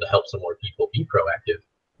 might be able to help some more people be proactive.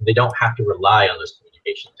 They don't have to rely on those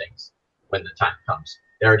communication things when the time comes.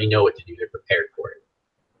 They already know what to do. They're prepared for it.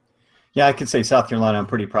 Yeah, I can say South Carolina I'm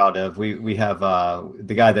pretty proud of. We have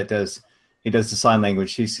the guy that does the sign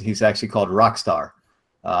language. He's actually called Rockstar.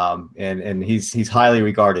 And he's highly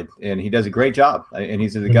regarded, and he does a great job. And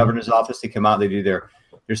he's in the governor's office. They come out, they do their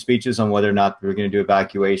speeches on whether or not we're going to do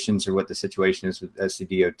evacuations or what the situation is with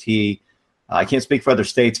SCDOT. I can't speak for other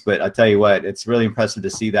states, but I tell you what, it's really impressive to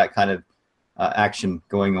see that kind of action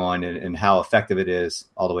going on, and how effective it is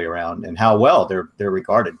all the way around, and how well they're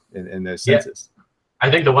regarded in those senses.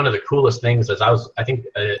 I think one of the coolest things is I was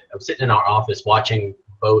sitting in our office watching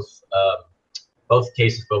both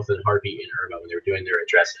cases, both in Harvey and Irma, when they were doing their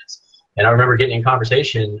addresses. And I remember getting in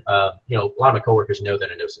conversation, a lot of my coworkers know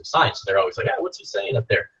that I know some science. So they're always like, what's he saying up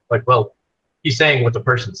there? Like, well, he's saying what the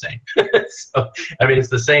person's saying. So, I mean, it's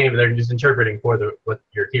the same. They're just interpreting for what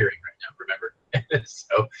you're hearing right now, remember?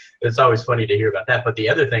 So it's always funny to hear about that. But the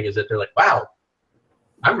other thing is that they're like, wow,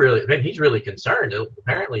 he's really concerned.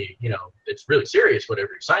 Apparently, it's really serious, whatever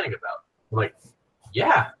you're signing about. I'm like,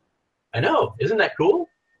 yeah, I know. Isn't that cool?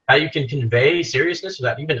 How you can convey seriousness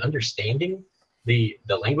without even understanding the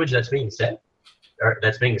language that's being said or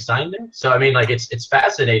that's being assigned there. So I mean, like it's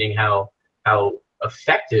fascinating how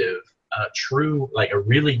effective a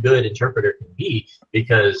really good interpreter can be,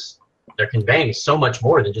 because they're conveying so much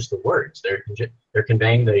more than just the words. They're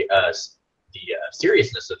conveying the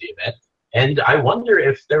seriousness of the event. And I wonder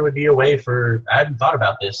if there would be a way I hadn't thought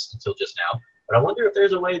about this until just now, but I wonder if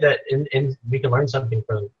there's a way that we can learn something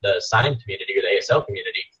from the sign community or the ASL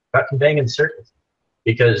community about conveying uncertainty,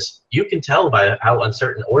 because you can tell by how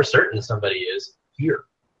uncertain or certain somebody is here.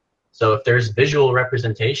 So if there's visual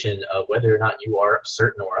representation of whether or not you are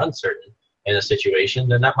certain or uncertain in a situation,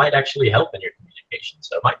 then that might actually help in your communication.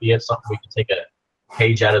 So it might be something we can take a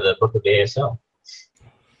page out of the book of the ASL.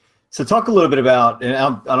 So talk a little bit about, and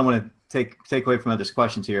I don't want to take away from others'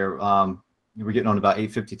 questions here. We're getting on about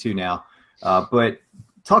 8:52 now, but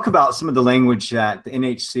talk about some of the language that the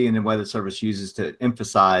NHC and the Weather Service uses to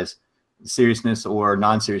emphasize seriousness or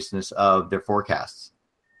non-seriousness of their forecasts?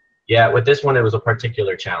 Yeah, with this one, it was a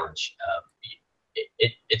particular challenge.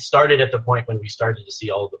 It started at the point when we started to see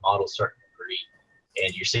all of the models starting to agree,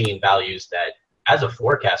 and you're seeing values that, as a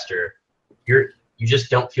forecaster, you just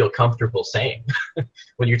don't feel comfortable saying.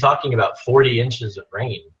 When you're talking about 40 inches of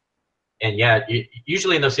rain, and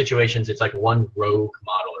usually in those situations, it's like one rogue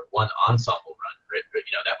model or one ensemble run, right?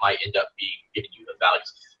 That might end up giving you the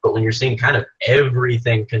values. But when you're seeing kind of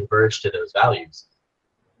everything converge to those values,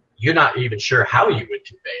 you're not even sure how you would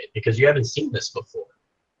convey it because you haven't seen this before.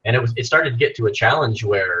 And it started to get to a challenge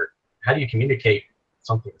where, how do you communicate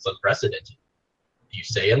something that's unprecedented? Do you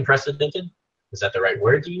say unprecedented? Is that the right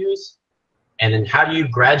word to use? And then how do you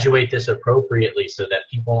graduate this appropriately so that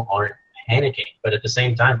people aren't panicking, but at the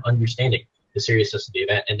same time understanding the seriousness of the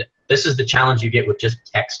event? And this is the challenge you get with just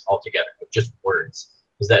text altogether, with just words,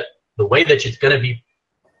 is that the way that it's going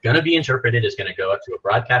to be interpreted is going to go up to a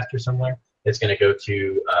broadcaster somewhere. It's going to go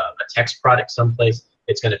to a text product someplace.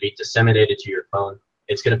 It's going to be disseminated to your phone.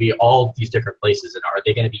 It's going to be all these different places. And are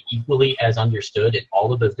they going to be equally as understood in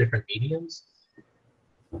all of those different mediums?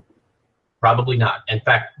 Probably not. In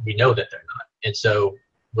fact, we know that they're not. And so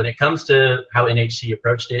when it comes to how NHC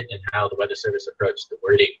approached it and how the Weather Service approached the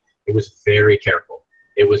wording, it was very careful.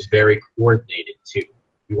 It was very coordinated too.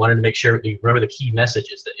 We wanted to make sure you remember the key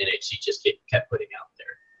messages that NHC just kept putting out there.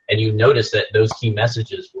 And you notice that those key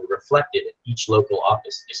messages were reflected in each local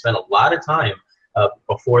office. They spent a lot of time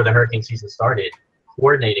before the hurricane season started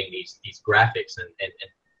coordinating these graphics and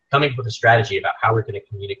coming up with a strategy about how we're going to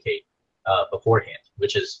communicate beforehand,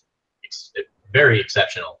 which is very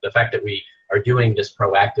exceptional. The fact that we are doing this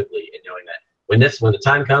proactively and knowing that when the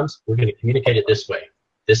time comes, we're going to communicate it this way.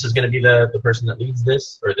 This is going to be the person that leads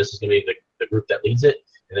this, or this is going to be the group that leads it.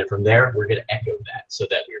 And then from there, we're going to echo that so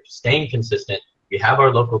that we're staying consistent. We have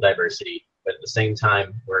our local diversity, but at the same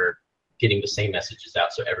time, we're getting the same messages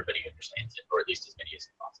out so everybody understands it, or at least as many as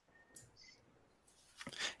possible.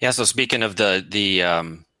 Yeah. So speaking of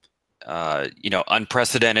the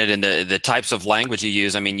unprecedented and the types of language you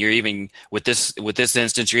use, I mean, you're even with this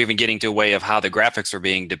instance, you're even getting to a way of how the graphics are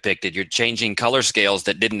being depicted. You're changing color scales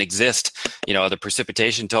that didn't exist, the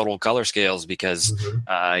precipitation total color scales, because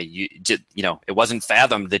it wasn't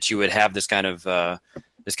fathomed that you would have this kind of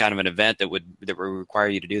an event that would require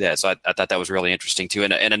you to do that. So I thought that was really interesting too,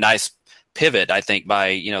 and a nice pivot, I think,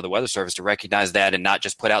 by the Weather Service to recognize that and not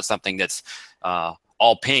just put out something that's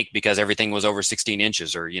all pink because everything was over 16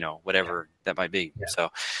 inches or whatever that might be. Yeah. So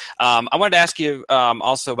I wanted to ask you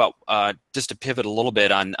also about just to pivot a little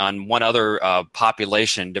bit on one other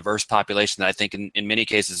diverse population that I think in many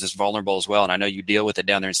cases is vulnerable as well, and I know you deal with it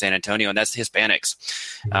down there in San Antonio, and that's Hispanics.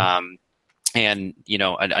 Mm-hmm. And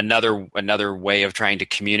another way of trying to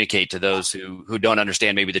communicate to those who don't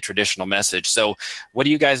understand maybe the traditional message. So what are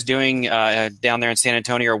you guys doing down there in San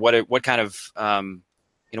Antonio, or what kind of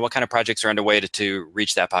what kind of projects are underway to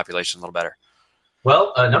reach that population a little better?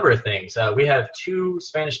 Well, a number of things. We have 2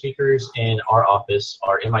 Spanish speakers in our office,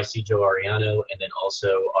 our MIC Joe Ariano, and then also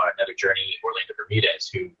our another Journey, Orlando Bermudez,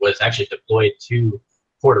 who was actually deployed to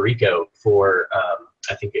Puerto Rico for,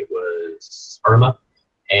 I think it was Irma.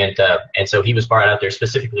 And so he was brought out there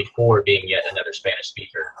specifically for being yet another Spanish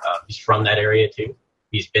speaker. He's from that area too.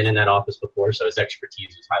 He's been in that office before, so his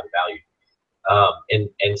expertise is highly valued.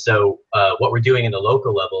 And so what we're doing in the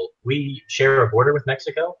local level, we share a border with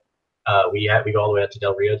Mexico. We go all the way up to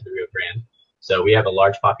Del Rio, to the Rio Grande. So we have a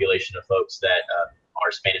large population of folks that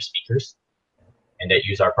are Spanish speakers and that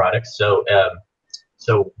use our products. So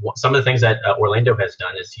some of the things that Orlando has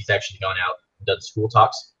done is he's actually gone out and done school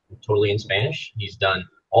talks totally in Spanish. He's done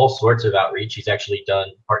all sorts of outreach. He's actually done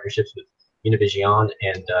partnerships with Univision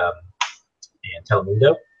and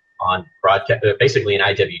Telemundo on broadcast, basically an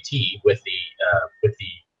IWT with the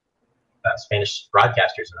Spanish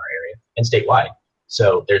broadcasters in our area and statewide.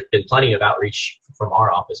 So there's been plenty of outreach from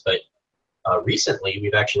our office, but recently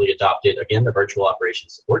we've actually adopted, again, the virtual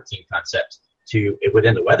operations support team concept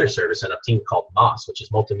within the Weather Service, and a team called MAS, which is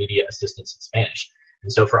Multimedia Assistance in Spanish.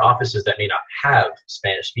 And so for offices that may not have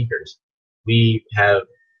Spanish speakers, we have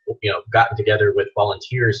gotten together with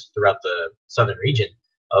volunteers throughout the southern region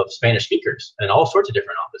of Spanish speakers and all sorts of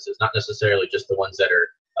different offices, not necessarily just the ones that are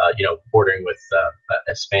bordering with a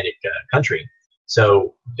Hispanic country.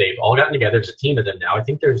 So they've all gotten together. There's a team of them now. I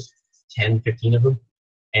think there's 10, 15 of them.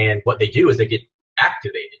 And what they do is they get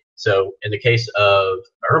activated. So in the case of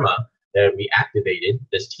Irma, we activated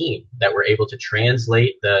this team that were able to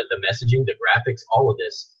translate the messaging, the graphics, all of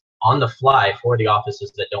this on the fly for the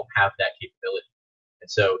offices that don't have that capability. And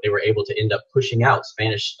so they were able to end up pushing out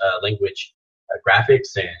Spanish language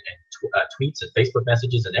graphics and tweets and Facebook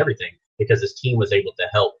messages and everything, because this team was able to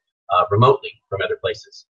help remotely from other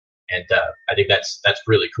places. And I think that's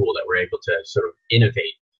really cool that we're able to sort of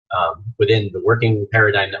innovate within the working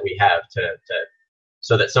paradigm that we have to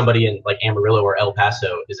so that somebody in like Amarillo or El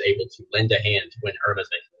Paso is able to lend a hand when Irma's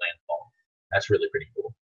making landfall. That's really pretty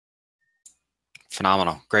cool.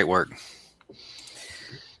 Phenomenal. Great work.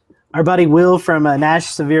 Our buddy Will from Nash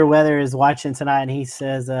Severe Weather is watching tonight, and he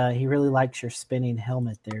says he really likes your spinning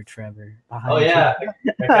helmet there, Trevor. Oh, yeah.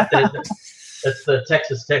 That's the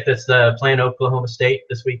Texas Tech. That's the playing Oklahoma State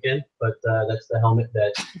this weekend, but that's the helmet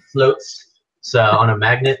that floats on a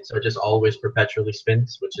magnet, so it just always perpetually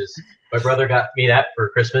spins, which is, my brother got me that for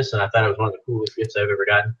Christmas, and I thought it was one of the coolest gifts I've ever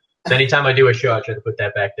gotten. So anytime I do a show, I try to put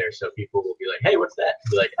that back there so people will be like, hey, what's that?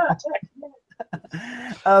 I'll be like, Tech.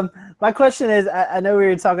 My question is, I know we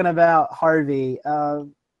were talking about Harvey.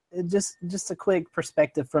 Just a quick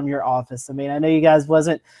perspective from your office. I mean, I know you guys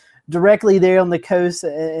wasn't directly there on the coast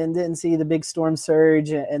and didn't see the big storm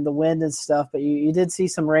surge and the wind and stuff, but you did see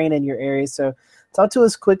some rain in your area. So talk to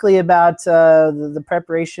us quickly about the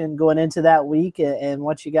preparation going into that week and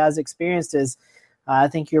what you guys experienced. Is I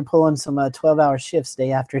think you're pulling some 12-hour shifts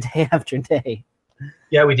day after day after day.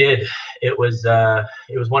 Yeah, we did. It was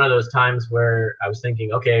one of those times where I was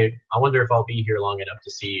thinking, okay, I wonder if I'll be here long enough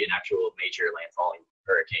to see an actual major landfalling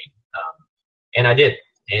hurricane. And I did.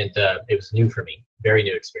 And it was new for me, very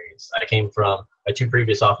new experience. I came from, my two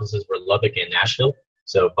previous offices were Lubbock and Nashville,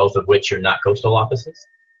 so both of which are not coastal offices.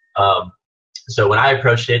 So when I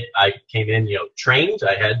approached it, I came in, trained.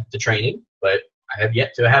 I had the training, but I have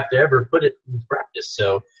yet to have to ever put it into practice.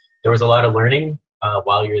 So there was a lot of learning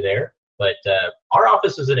while you're there. But our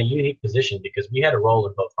office was in a unique position because we had a role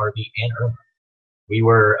in both Harvey and Irma. We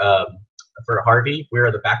were, for Harvey, we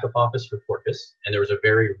were the backup office for Corpus, and there was a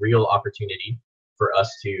very real opportunity for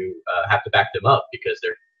us to have to back them up because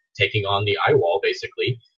they're taking on the eye wall,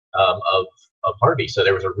 basically, of Harvey. So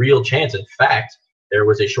there was a real chance. In fact, there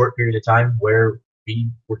was a short period of time where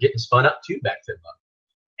we were getting spun up to back them up.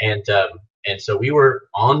 And so we were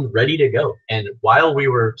ready to go. And while we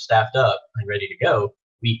were staffed up and ready to go,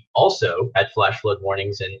 we also had flash flood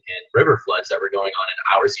warnings and river floods that were going on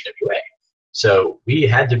in our CWA. So we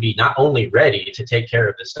had to be not only ready to take care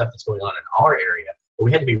of the stuff that's going on in our area, but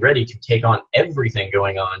we had to be ready to take on everything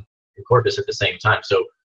going on in Corpus at the same time. So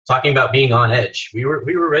talking about being on edge, we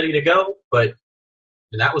were ready to go, but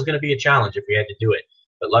that was going to be a challenge if we had to do it.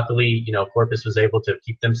 But luckily, Corpus was able to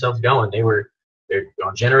keep themselves going. They're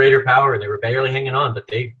on generator power, and they were barely hanging on, but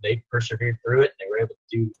they persevered through it. And they were able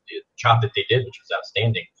to do the job that they did, which was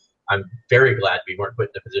outstanding. I'm very glad we weren't put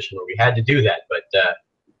in a position where we had to do that, but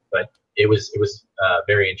it was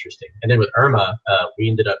very interesting. And then with Irma, we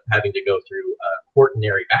ended up having to go through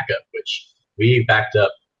quaternary backup, which we backed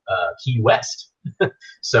up Key West.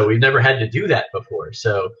 So we've never had to do that before.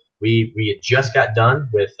 So we had just got done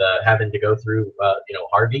with having to go through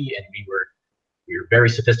Harvey, and we were very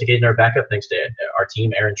sophisticated in our backup thanks to our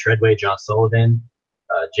team, Aaron Treadway, John Sullivan,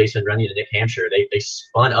 Jason Runyon, and Nick Hampshire. They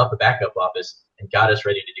spun up a backup office and got us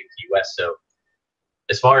ready to do Key West. So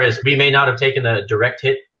as far as, we may not have taken a direct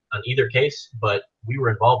hit on either case, but we were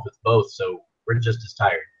involved with both, so we're just as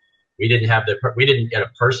tired. We didn't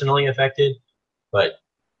get personally affected, but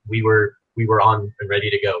we were on and ready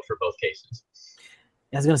to go for both cases.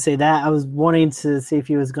 I was going to say that. I was wanting to see if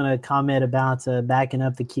you was going to comment about backing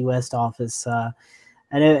up the Key West office.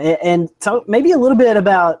 And talk maybe a little bit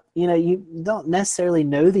about, you don't necessarily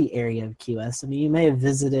know the area of Key West. I mean, you may have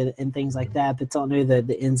visited and things like that, but don't know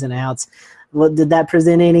the ins and outs. Well, did that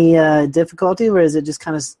present any difficulty, or is it just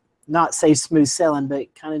kind of, not say smooth sailing,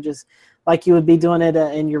 but kind of just like you would be doing it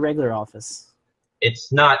in your regular office?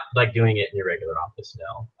 It's not like doing it in your regular office,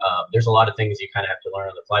 no. There's a lot of things you kind of have to learn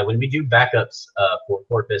on the fly. When we do backups for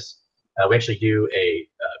Corpus, we actually do a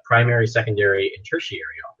primary, secondary, and tertiary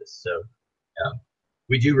office. So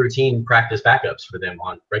we do routine practice backups for them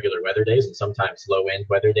on regular weather days and sometimes low-end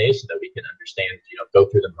weather days so that we can understand, go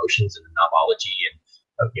through the motions and the nomology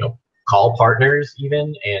and, call partners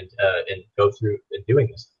even and go through doing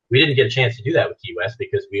this. We didn't get a chance to do that with Key West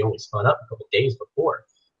because we only spun up a couple of days before.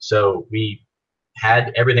 So we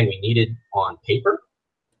had everything we needed on paper,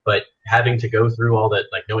 but having to go through all that,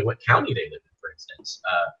 like knowing what county they live in, for instance,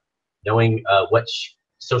 knowing what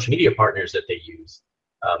social media partners that they use,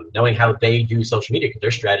 knowing how they do social media, because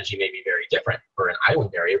their strategy may be very different for an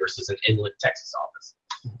island area versus an inland Texas office.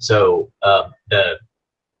 So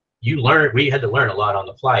we had to learn a lot on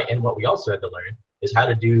the fly. And what we also had to learn is how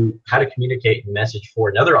to communicate and message for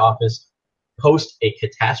another office post a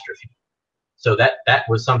catastrophe. So that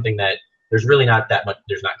was something that there's really not that much,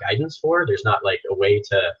 there's not guidance for. There's not like a way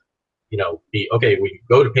to, be, okay, we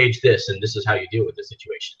go to page this and this is how you deal with the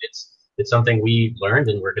situation. it's something we learned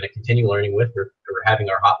and we're going to continue learning with. We're having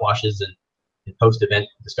our hot washes and post-event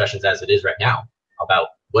discussions as it is right now about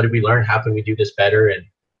what did we learn, how can we do this better, and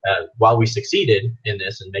while we succeeded in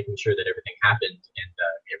this and making sure that everything happened and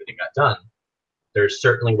everything got done, there's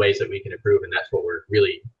certainly ways that we can improve, and that's what we're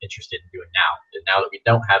really interested in doing now. And now that we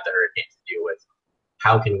don't have the hurricanes to deal with,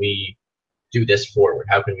 how can we do this forward?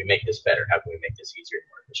 How can we make this better? How can we make this easier and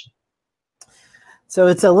more efficient? So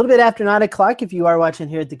it's a little bit after 9 o'clock. If you are watching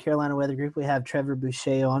here at the Carolina Weather Group, we have Trevor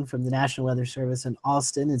Boucher on from the National Weather Service in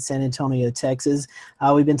Austin and San Antonio, Texas.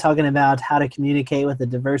 We've been talking about how to communicate with a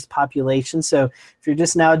diverse population. So if you're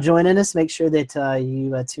just now joining us, make sure that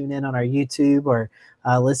you tune in on our YouTube or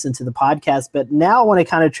listen to the podcast. But now I want to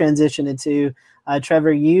kind of transition into,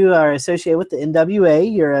 Trevor, you are associated with the NWA.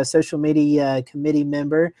 You're a social media committee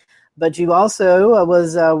member. But you also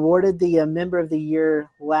was awarded the Member of the Year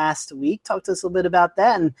last week. Talk to us a little bit about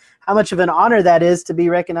that and how much of an honor that is to be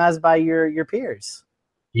recognized by your peers.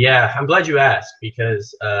 Yeah, I'm glad you asked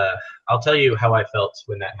because I'll tell you how I felt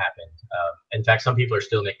when that happened. In fact, some people are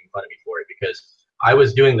still making fun of me for it because I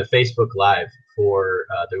was doing the Facebook Live for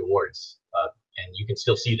the awards, and you can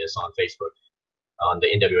still see this on Facebook, on the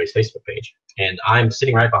NWA's Facebook page. And I'm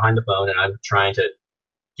sitting right behind the phone, and I'm trying to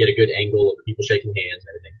get a good angle of the people shaking hands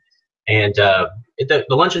and everything. And the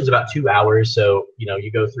luncheon's about 2 hours, so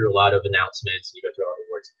you go through a lot of announcements, you go through all the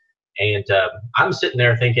awards, and I'm sitting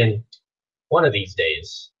there thinking, one of these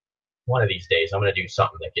days, I'm going to do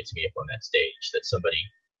something that gets me up on that stage that somebody,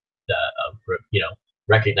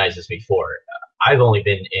 recognizes me for. I've only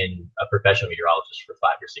been in a professional meteorologist for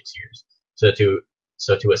 5 or 6 years, so to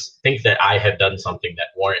think that I have done something that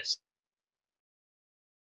warrants.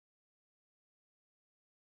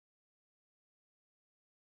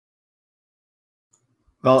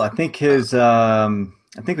 Well, I think we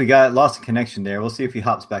lost a connection there. We'll see if he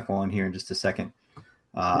hops back on here in just a second.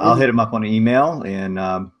 I'll hit him up on an email and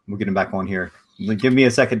we'll get him back on here. Give me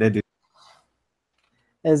a second to do.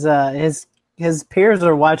 His peers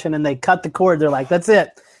are watching and they cut the cord. They're like, "That's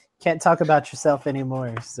it. Can't talk about yourself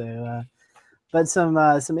anymore." So, but some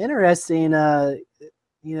interesting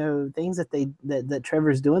things that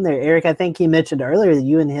Trevor's doing there. Eric, I think he mentioned earlier that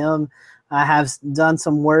you and him have done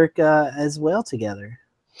some work as well together.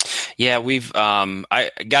 Yeah, I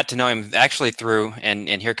got to know him actually through, and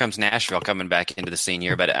here comes Nashville coming back into the scene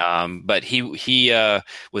here. But he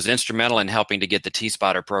was instrumental in helping to get the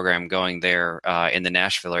T-Spotter program going there in the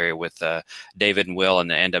Nashville area with David and Will in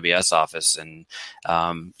the NWS office, and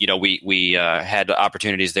we had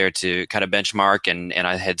opportunities there to kind of benchmark, and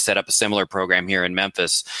I had set up a similar program here in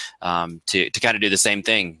Memphis to kind of do the same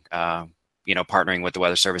thing. Partnering with the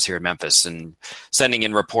Weather Service here in Memphis and sending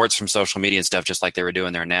in reports from social media and stuff, just like they were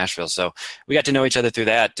doing there in Nashville. So we got to know each other through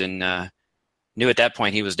that, and knew at that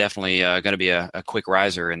point he was definitely going to be a quick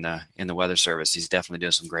riser in the Weather Service. He's definitely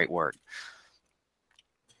doing some great work.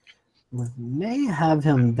 We may have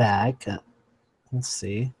him back. Let's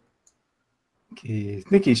see. I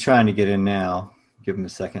think he's trying to get in now. Give him a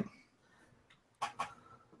second.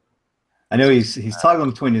 I know he's toggling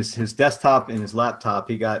between his desktop and his laptop.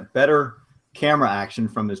 He got better camera action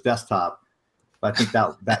from his desktop. But I think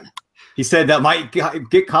that he said that might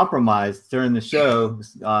get compromised during the show,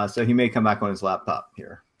 so he may come back on his laptop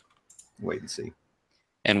here. Wait and see.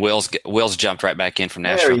 And Will's jumped right back in from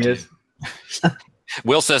Nashville. There he is.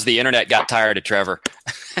 Will says the internet got tired of Trevor.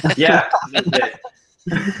 Yeah, that's it.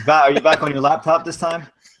 Are you back on your laptop this time?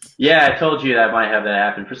 Yeah, I told you that might have that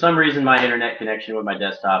happen. For some reason, my internet connection with my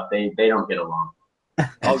desktop, they don't get along.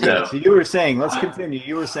 Oh, good. So you were saying, let's continue.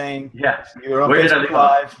 You were saying, yeah, you were on Facebook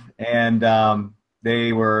Live, and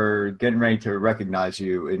they were getting ready to recognize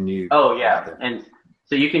you, and you. Oh yeah, and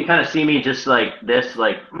so you can kind of see me just like this,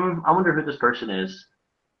 like I wonder who this person is,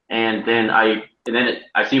 and then I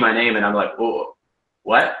see my name, and I'm like, oh,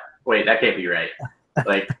 what? Wait, that can't be right.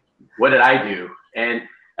 Like, what did I do? And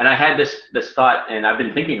I had this thought, and I've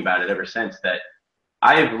been thinking about it ever since, that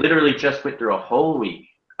I have literally just went through a whole week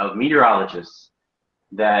of meteorologists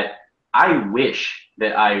that I wish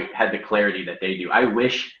that I had the clarity that they do. I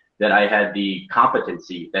wish that I had the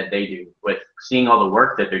competency that they do with seeing all the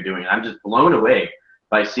work that they're doing. I'm just blown away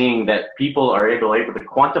by seeing that people are able to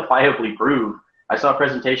quantifiably prove. I saw a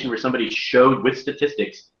presentation where somebody showed with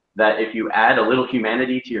statistics that if you add a little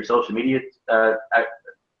humanity to your social media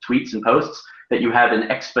tweets and posts, that you have an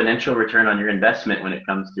exponential return on your investment when it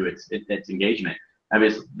comes to its engagement. I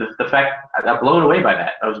mean, the fact, I got blown away by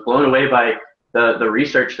that. I was blown away by the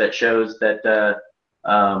research that shows that,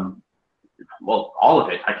 well, all of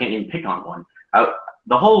it. I can't even pick on one.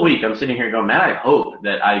 The whole week I'm sitting here going, man, I hope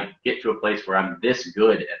that I get to a place where I'm this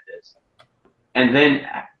good at this. And then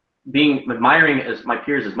admiring as my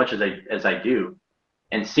peers as much as I do,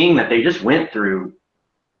 and seeing that they just went through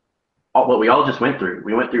what we all just went through.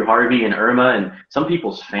 We went through Harvey and Irma, and some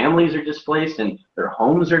people's families are displaced and their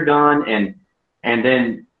homes are gone, and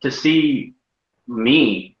then to see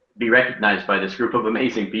me be recognized by this group of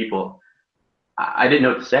amazing people, I didn't know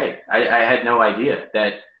what to say. I had no idea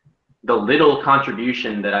that the little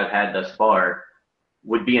contribution that I've had thus far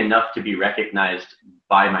would be enough to be recognized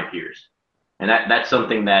by my peers. And that's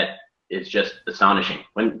something that is just astonishing.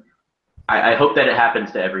 When I hope that it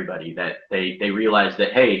happens to everybody, that they realize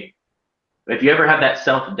that, hey, if you ever have that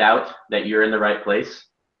self-doubt that you're in the right place,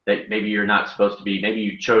 that maybe you're not supposed to be, maybe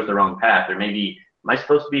you chose the wrong path, or maybe, am I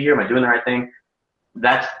supposed to be here? Am I doing the right thing?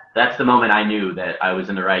 That's the moment I knew that I was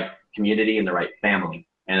in the right community and the right family.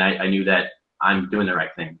 And I knew that I'm doing the right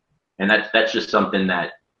thing. And that's just something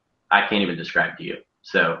that I can't even describe to you.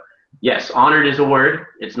 So yes, honored is a word.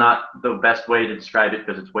 It's not the best way to describe it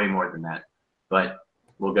because it's way more than that, but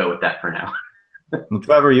we'll go with that for now. Well,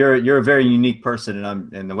 Trevor, you're a very unique person,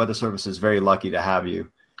 and the Weather Service is very lucky to have you.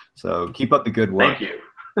 So keep up the good work. Thank you.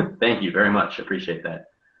 Thank you very much. Appreciate that.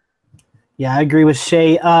 Yeah, I agree with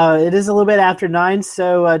Shay. It is a little bit after 9.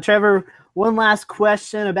 So, Trevor, one last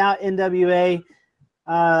question about NWA.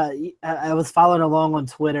 I was following along on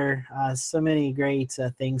Twitter. So many great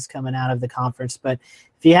things coming out of the conference. But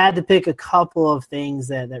if you had to pick a couple of things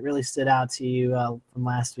that really stood out to you from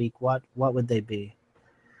last week, what would they be?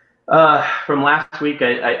 From last week,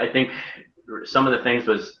 I think some of the things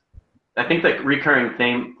was, I think the recurring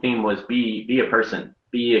theme was be a person,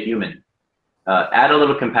 be a human. Add a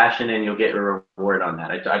little compassion and you'll get a reward on that.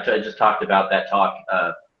 I just talked about that talk,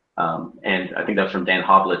 and I think that was from Dan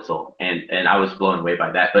Hoblitzel, and I was blown away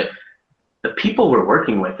by that. But the people we're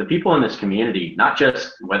working with, the people in this community, not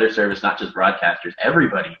just Weather Service, not just broadcasters,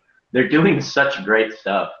 everybody, they're doing such great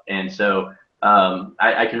stuff. And so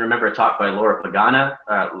I can remember a talk by Laura Pagano,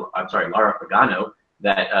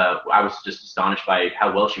 that I was just astonished by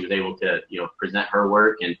how well she was able to, present her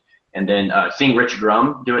work, and then seeing Rich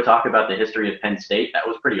Grum do a talk about the history of Penn State, that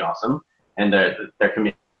was pretty awesome. And their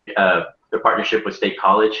partnership with State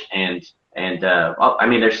College, and I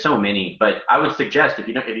mean, there's so many, but I would suggest if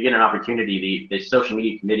you get an opportunity, the social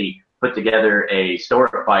media committee put together a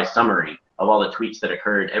Storify summary of all the tweets that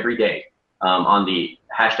occurred every day on the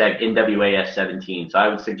hashtag NWAS17. So I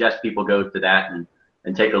would suggest people go to that and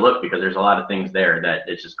take a look, because there's a lot of things there that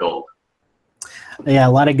it's just gold. Yeah,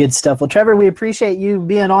 a lot of good stuff. Well, Trevor, we appreciate you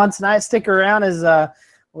being on tonight. Stick around as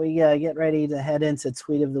we get ready to head into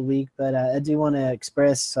Tweet of the Week. But I do want to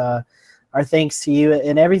express our thanks to you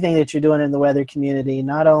and everything that you're doing in the weather community,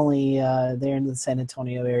 not only there in the San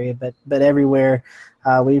Antonio area, but everywhere.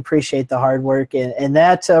 We appreciate the hard work, and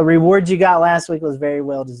that reward you got last week was very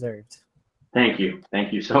well deserved. Thank you.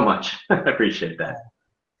 Thank you so much. I appreciate that.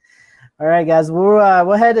 All right, guys,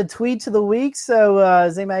 we'll head to Tweet of the Week. So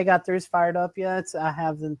has anybody got theirs fired up yet? I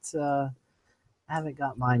haven't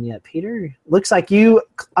got mine yet. Peter, looks like you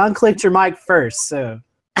unclicked your mic first. So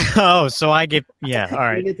oh, so I get all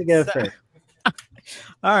right. You get to go first.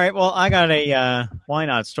 All right. Well, I got a why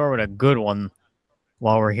not start with a good one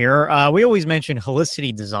while we're here. We always mention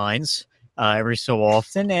Helicity Designs every so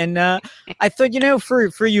often, and I thought,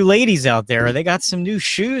 for you ladies out there, they got some new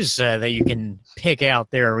shoes that you can pick out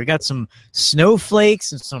there. We got some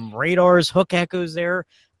Snowflakes and some Radars Hook Echoes there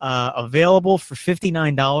available for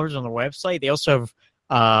 $59 on the website. They also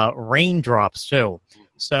have Raindrops too.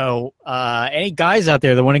 So any guys out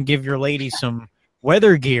there that want to give your lady some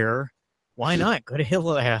weather gear, why not? Go to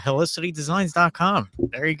helicitydesigns.com.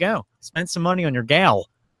 There you go. Spend some money on your gal.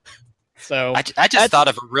 So I just thought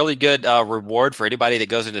of a really good reward for anybody that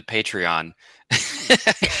goes into Patreon.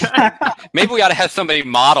 Maybe we ought to have somebody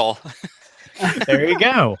model. There you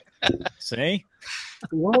go. See?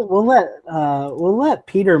 We'll let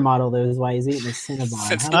Peter model those while he's eating a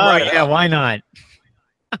Cinnabon. Oh yeah, why not?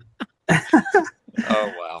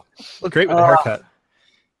 Oh wow, look great with the haircut.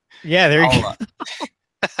 Yeah, there you go.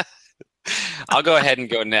 I'll go ahead and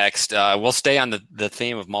go next. We'll stay on the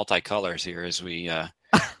theme of multicolors here as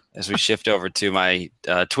we shift over to my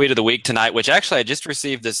tweet of the week tonight, which actually I just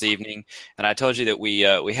received this evening. And I told you that we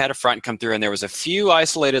had a front come through, and there was a few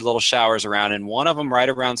isolated little showers around, and one of them right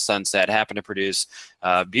around sunset happened to produce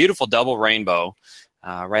a beautiful double rainbow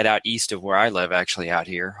right out east of where I live, actually out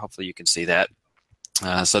here. Hopefully you can see that.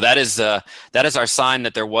 So that is our sign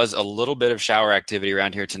that there was a little bit of shower activity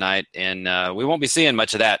around here tonight, and we won't be seeing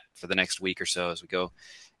much of that for the next week or so as we go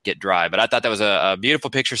get dry. But I thought that was a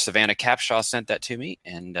beautiful picture. Savannah Capshaw sent that to me,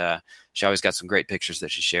 and she always got some great pictures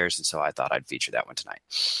that she shares, and so I thought I'd feature that one tonight.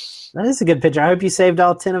 That is a good picture. I hope you saved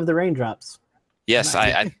all 10 of the raindrops. Yes,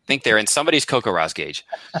 I think they're in somebody's Coco Ross gauge.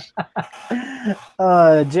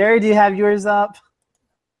 Jerry, do you have yours up?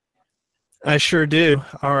 I sure do.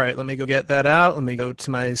 All right, let me go get that out. Let me go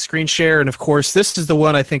to my screen share. And, of course, this is the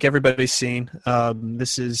one I think everybody's seen.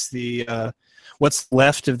 This is the what's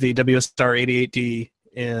left of the WSR 88D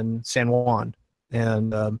in San Juan.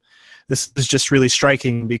 And this is just really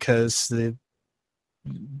striking because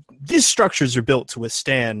these structures are built to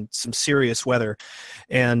withstand some serious weather.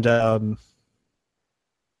 And,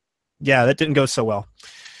 yeah, that didn't go so well.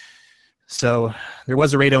 So there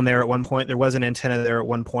was a radome there at one point. There was an antenna there at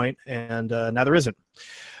one point, and now there isn't.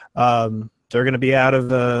 They're going to be out of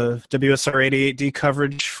the WSR 88D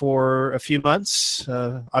coverage for a few months.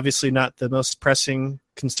 Obviously not the most pressing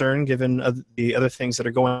concern given the other things that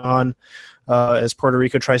are going on as Puerto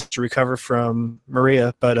Rico tries to recover from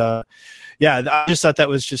Maria. But, yeah, I just thought that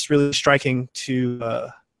was just really striking to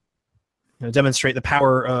demonstrate the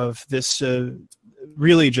power of this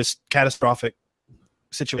really just catastrophic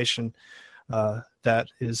situation that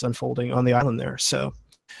is unfolding on the island there. So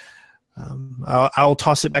I'll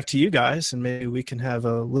toss it back to you guys, and maybe we can have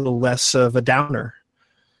a little less of a downer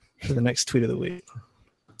for the next tweet of the week.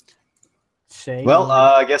 Shane? Well,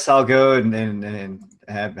 I guess I'll go and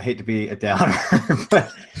I hate to be a downer,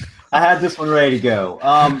 but I had this one ready to go.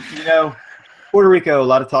 Puerto Rico, a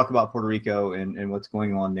lot of talk about Puerto Rico and what's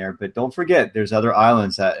going on there, but don't forget there's other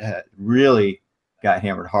islands that really got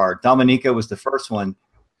hammered hard. Dominica was the first one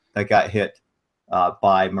that got hit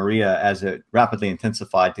by Maria as it rapidly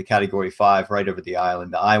intensified to Category 5 right over the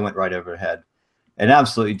island. The eye went right overhead and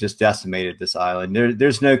absolutely just decimated this island.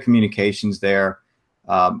 There's no communications there.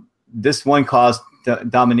 This one cause,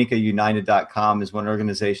 DominicaUnited.com, is one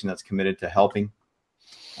organization that's committed to helping.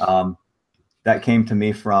 That came to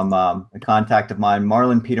me from a contact of mine,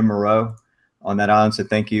 Marlon Peter Moreau, on that island. So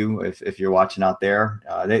thank you if you're watching out there.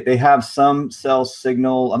 They have some cell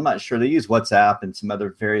signal. I'm not sure. They use WhatsApp and some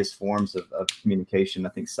other various forms of communication. I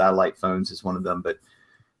think satellite phones is one of them. But,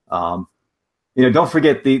 don't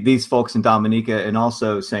forget these folks in Dominica and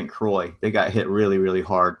also St. Croix. They got hit really, really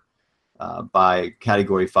hard by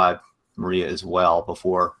Category 5 Maria as well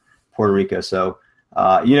before Puerto Rico. So,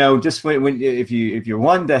 just if you're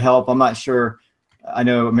wanting to help, I'm not sure. I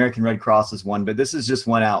know American Red Cross is one, but this is just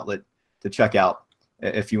one outlet to check out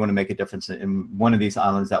if you want to make a difference in one of these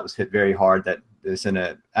islands that was hit very hard, that is in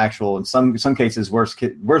an actual, in some cases, worse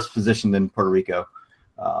position than Puerto Rico.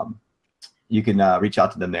 You can reach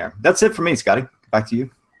out to them there. That's it for me, Scotty. Back to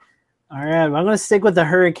you. All right, well, I'm going to stick with the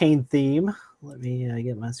hurricane theme. Let me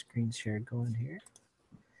get my screen share going here.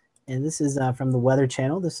 And this is from the Weather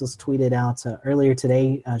Channel. This was tweeted out earlier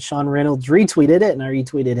today. Sean Reynolds retweeted it, and I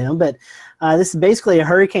retweeted him. But this is basically a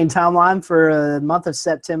hurricane timeline for the month of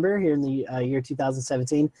September here in the year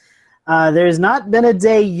 2017. There's not been a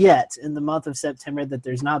day yet in the month of September that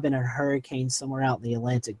there's not been a hurricane somewhere out in the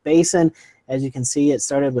Atlantic Basin. As you can see, it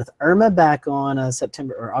started with Irma back on August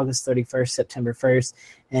 31st, September 1st,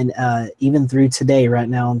 and even through today, right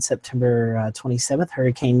now on September 27th,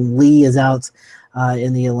 Hurricane Lee is out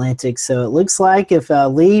in the Atlantic. So it looks like if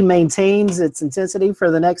Lee maintains its intensity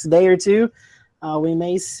for the next day or two, we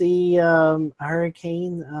may see a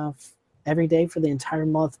hurricane every day for the entire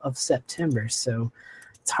month of September. So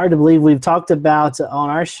it's hard to believe. We've talked about on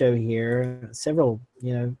our show here several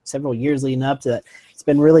years leading up to that. It's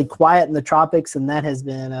been really quiet in the tropics, and that has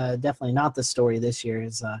been definitely not the story this year.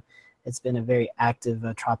 It's been a very active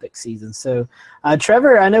tropic season. So,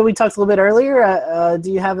 Trevor, I know we talked a little bit earlier.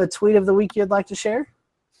 Do you have a tweet of the week you'd like to share?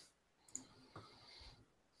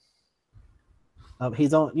 Oh,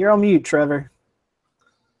 you're on mute, Trevor.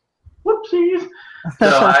 Whoopsies.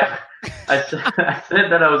 So I said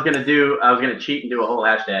that I was going to cheat and do a whole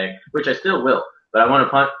hashtag, which I still will. But I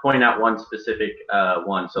want to point out one specific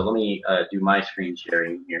one. So let me do my screen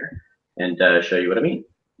sharing here and show you what I mean.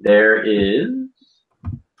 There is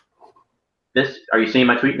this. Are you seeing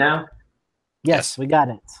my tweet now? Yes, we got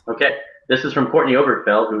it. Okay. This is from Courtney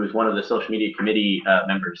Oberfeld, who is one of the social media committee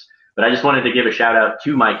members. But I just wanted to give a shout out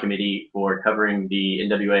to my committee for covering the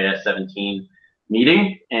NWAS 17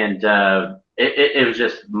 meeting. And it was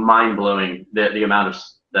just mind blowing the amount of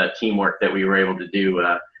the teamwork that we were able to do.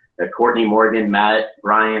 Courtney, Morgan, Matt,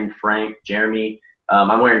 Brian, Frank, Jeremy.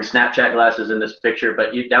 I'm wearing Snapchat glasses in this picture,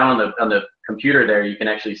 but down on the computer there, you can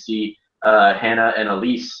actually see Hannah and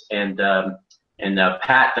Elise and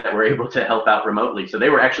Pat that were able to help out remotely. So they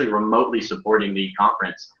were actually remotely supporting the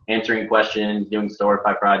conference, answering questions, doing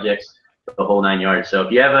Storify projects, the whole 9 yards. So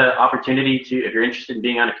if you have an opportunity if you're interested in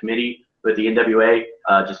being on a committee with the NWA,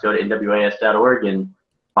 just go to nwas.org and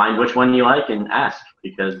find which one you like and ask,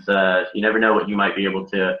 because you never know what you might be able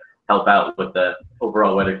to help out with the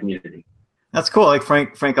overall weather community. That's cool. Like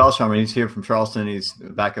Frank Alsheimer, he's here from Charleston. He's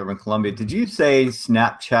back over in Columbia. Did you say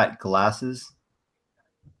Snapchat glasses?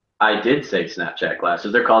 I did say Snapchat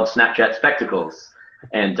glasses. They're called Snapchat spectacles.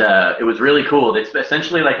 And it was really cool. It's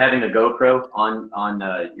essentially like having a GoPro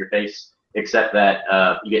on your face, except that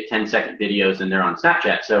you get 10-second videos and they're on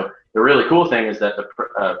Snapchat. So the really cool thing is that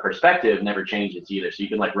the perspective never changes either. So you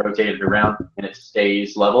can like rotate it around and it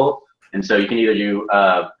stays level. And so you can either do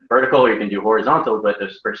vertical or you can do horizontal, but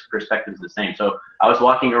the perspective is the same. So I was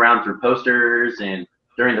walking around through posters and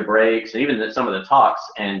during the breaks and even some of the talks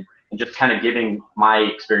and just kind of giving my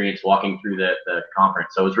experience walking through the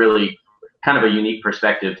conference. So it was really kind of a unique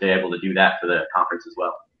perspective to be able to do that for the conference as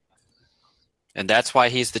well. And that's why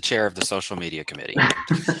he's the chair of the social media committee.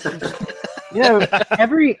 You know,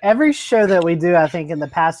 every show that we do, I think in the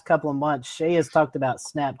past couple of months, Shay has talked about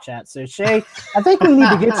Snapchat. So Shay, I think we need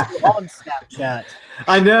to get you on Snapchat.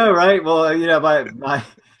 I know, right? Well, you know,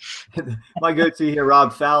 my go-to here,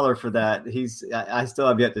 Rob Fowler, for that. I still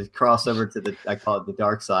have yet to cross over to I call it the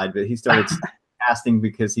dark side, but he started casting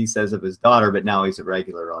because he says of his daughter, but now he's a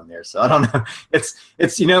regular on there. So I don't know.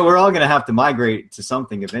 It's you know, we're all going to have to migrate to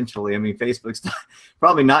something eventually. I mean, Facebook's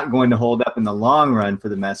probably not going to hold up in the long run for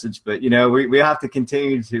the message, but you know, we have to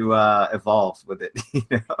continue to evolve with it. You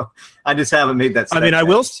know, I just haven't made that step. I mean, I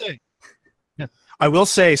will say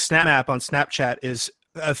SnapMap on Snapchat is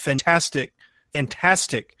a fantastic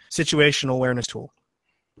situational awareness tool.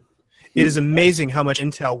 It is amazing how much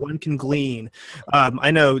intel one can glean.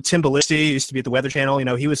 I know Tim Ballisti used to be at the Weather Channel. You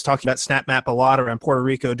know, he was talking about SnapMap a lot around Puerto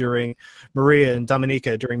Rico during Maria and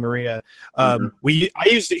Dominica during Maria. I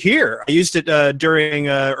used it here. I used it during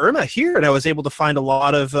Irma here, and I was able to find a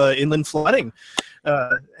lot of inland flooding.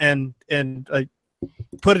 And I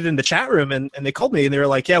put it in the chat room, and they called me, and they were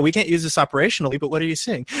like, "Yeah, we can't use this operationally, but what are you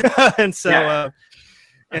seeing?" And so. Yeah.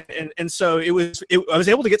 And so I was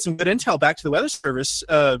able to get some good intel back to the Weather Service,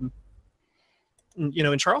 you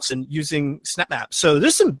know, in Charleston using SnapMap. So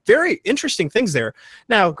there's some very interesting things there.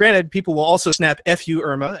 Now, granted, people will also snap FU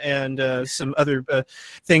Irma and some other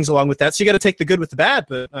things along with that. So you got to take the good with the bad.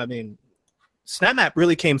 But I mean, SnapMap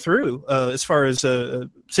really came through as far as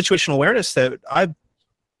situational awareness that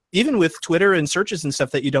even with Twitter and searches and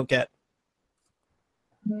stuff that you don't get.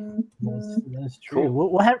 That's true.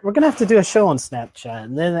 Cool. We're gonna have to do a show on Snapchat,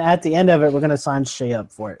 and then at the end of it, we're gonna sign Shay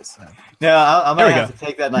up for it. So. Yeah, I'm gonna have to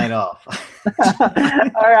take that night off.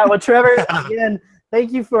 All right. Well, Trevor, again,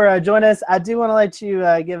 thank you for joining us. I do want to let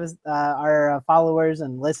you give us our followers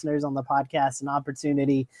and listeners on the podcast an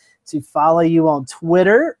opportunity to follow you on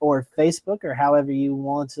Twitter or Facebook or however you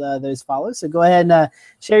want those follows. So go ahead and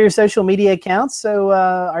share your social media accounts so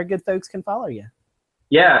our good folks can follow you.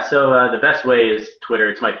 Yeah, so the best way is Twitter.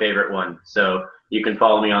 It's my favorite one. So you can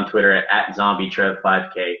follow me on Twitter at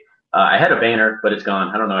ZombieTrev5K. I had a banner, but it's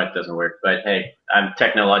gone. I don't know if it doesn't work. But, hey, I'm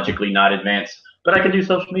technologically not advanced, but I can do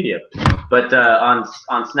social media. But on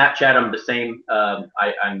Snapchat, I'm the same. I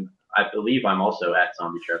believe I'm also at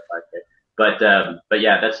ZombieTrev5K. But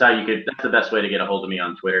yeah, that's the best way to get a hold of me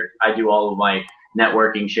on Twitter. I do all of my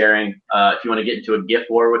networking, sharing. If you want to get into a GIF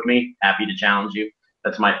war with me, happy to challenge you.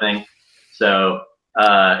 That's my thing. So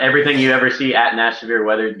everything you ever see at Nash Severe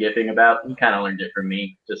Weather gifting about, you kind of learned it from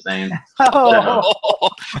me. Just saying. Just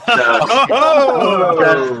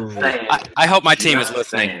saying. I hope my team is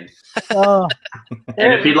listening. Oh.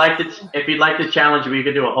 And if you'd like to challenge me, you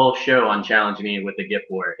could do a whole show on challenging me with the gift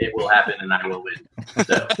war. It will happen, and I will win.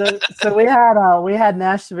 So we had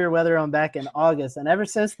Nash Severe Weather on back in August, and ever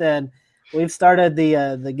since then, we've started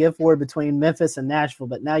the gift war between Memphis and Nashville.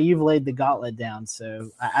 But now you've laid the gauntlet down, so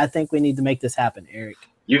I think we need to make this happen, Eric.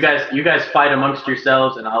 You guys fight amongst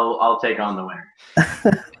yourselves, and I'll take on the winner.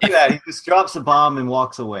 Yeah, he just drops a bomb and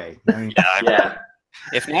walks away. I mean, yeah.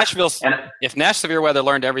 If Nash Severe Weather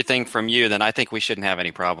learned everything from you, then I think we shouldn't have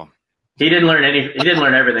any problem. He didn't learn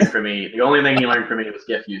everything from me. The only thing he learned from me was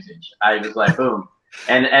GIF usage. I was like, boom.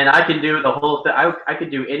 And I can do the whole thing. I could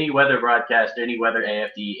do any weather broadcast, any weather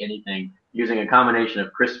AFD, anything, using a combination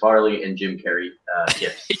of Chris Farley and Jim Carrey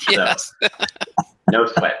GIFs. Yes. So, no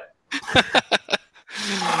sweat.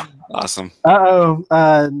 Awesome.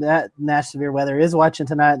 That Nash Severe Weather is watching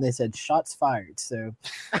tonight, and they said shots fired. So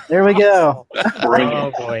there we go. Bring it.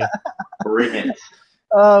 Oh, boy. Bring it.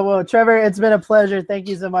 Well, Trevor, it's been a pleasure. Thank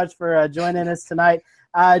you so much for joining us tonight.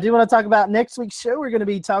 I do want to talk about next week's show. We're going to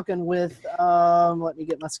be talking with, let me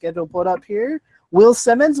get my schedule pulled up here, Will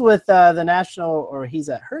Simmons with the national, or he's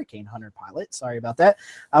a Hurricane Hunter pilot. Sorry about that.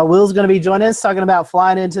 Will's going to be joining us talking about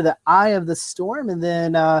flying into the eye of the storm. And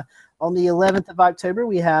then on the 11th of October,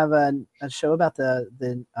 we have a show about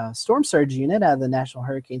the Storm Surge Unit out of the National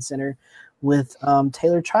Hurricane Center with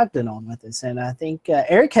Taylor Trogdon on with us. And I think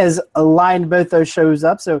Eric has aligned both those shows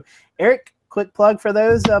up. So, Eric, quick plug for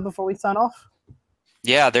those before we sign off.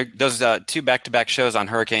 Yeah, those two back-to-back shows on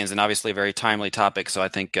hurricanes, and obviously a very timely topic. So I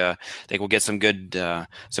think we'll get some good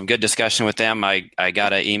discussion with them. I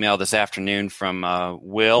got an email this afternoon from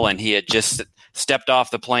Will, and he had just stepped off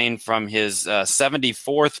the plane from his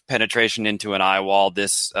 74th penetration into an eye wall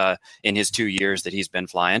in his 2 years that he's been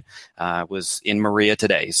flying. Was in Maria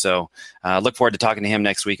today. So look forward to talking to him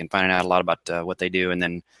next week and finding out a lot about what they do, and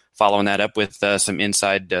then following that up with some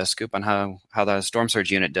inside scoop on how the storm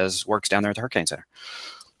surge unit works down there at the Hurricane Center.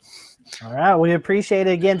 All right. We appreciate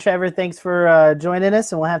it again, Trevor. Thanks for joining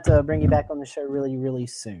us, and we'll have to bring you back on the show really, really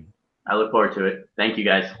soon. I look forward to it. Thank you,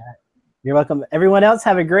 guys. You're welcome. Everyone else,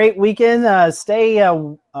 have a great weekend. Stay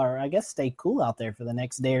cool out there for the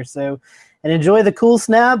next day or so and enjoy the cool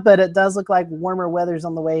snap, but it does look like warmer weather's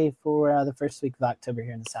on the way for the first week of October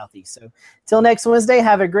here in the Southeast. So till next Wednesday,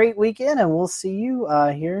 have a great weekend, and we'll see you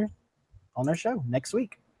here on our show next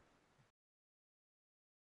week.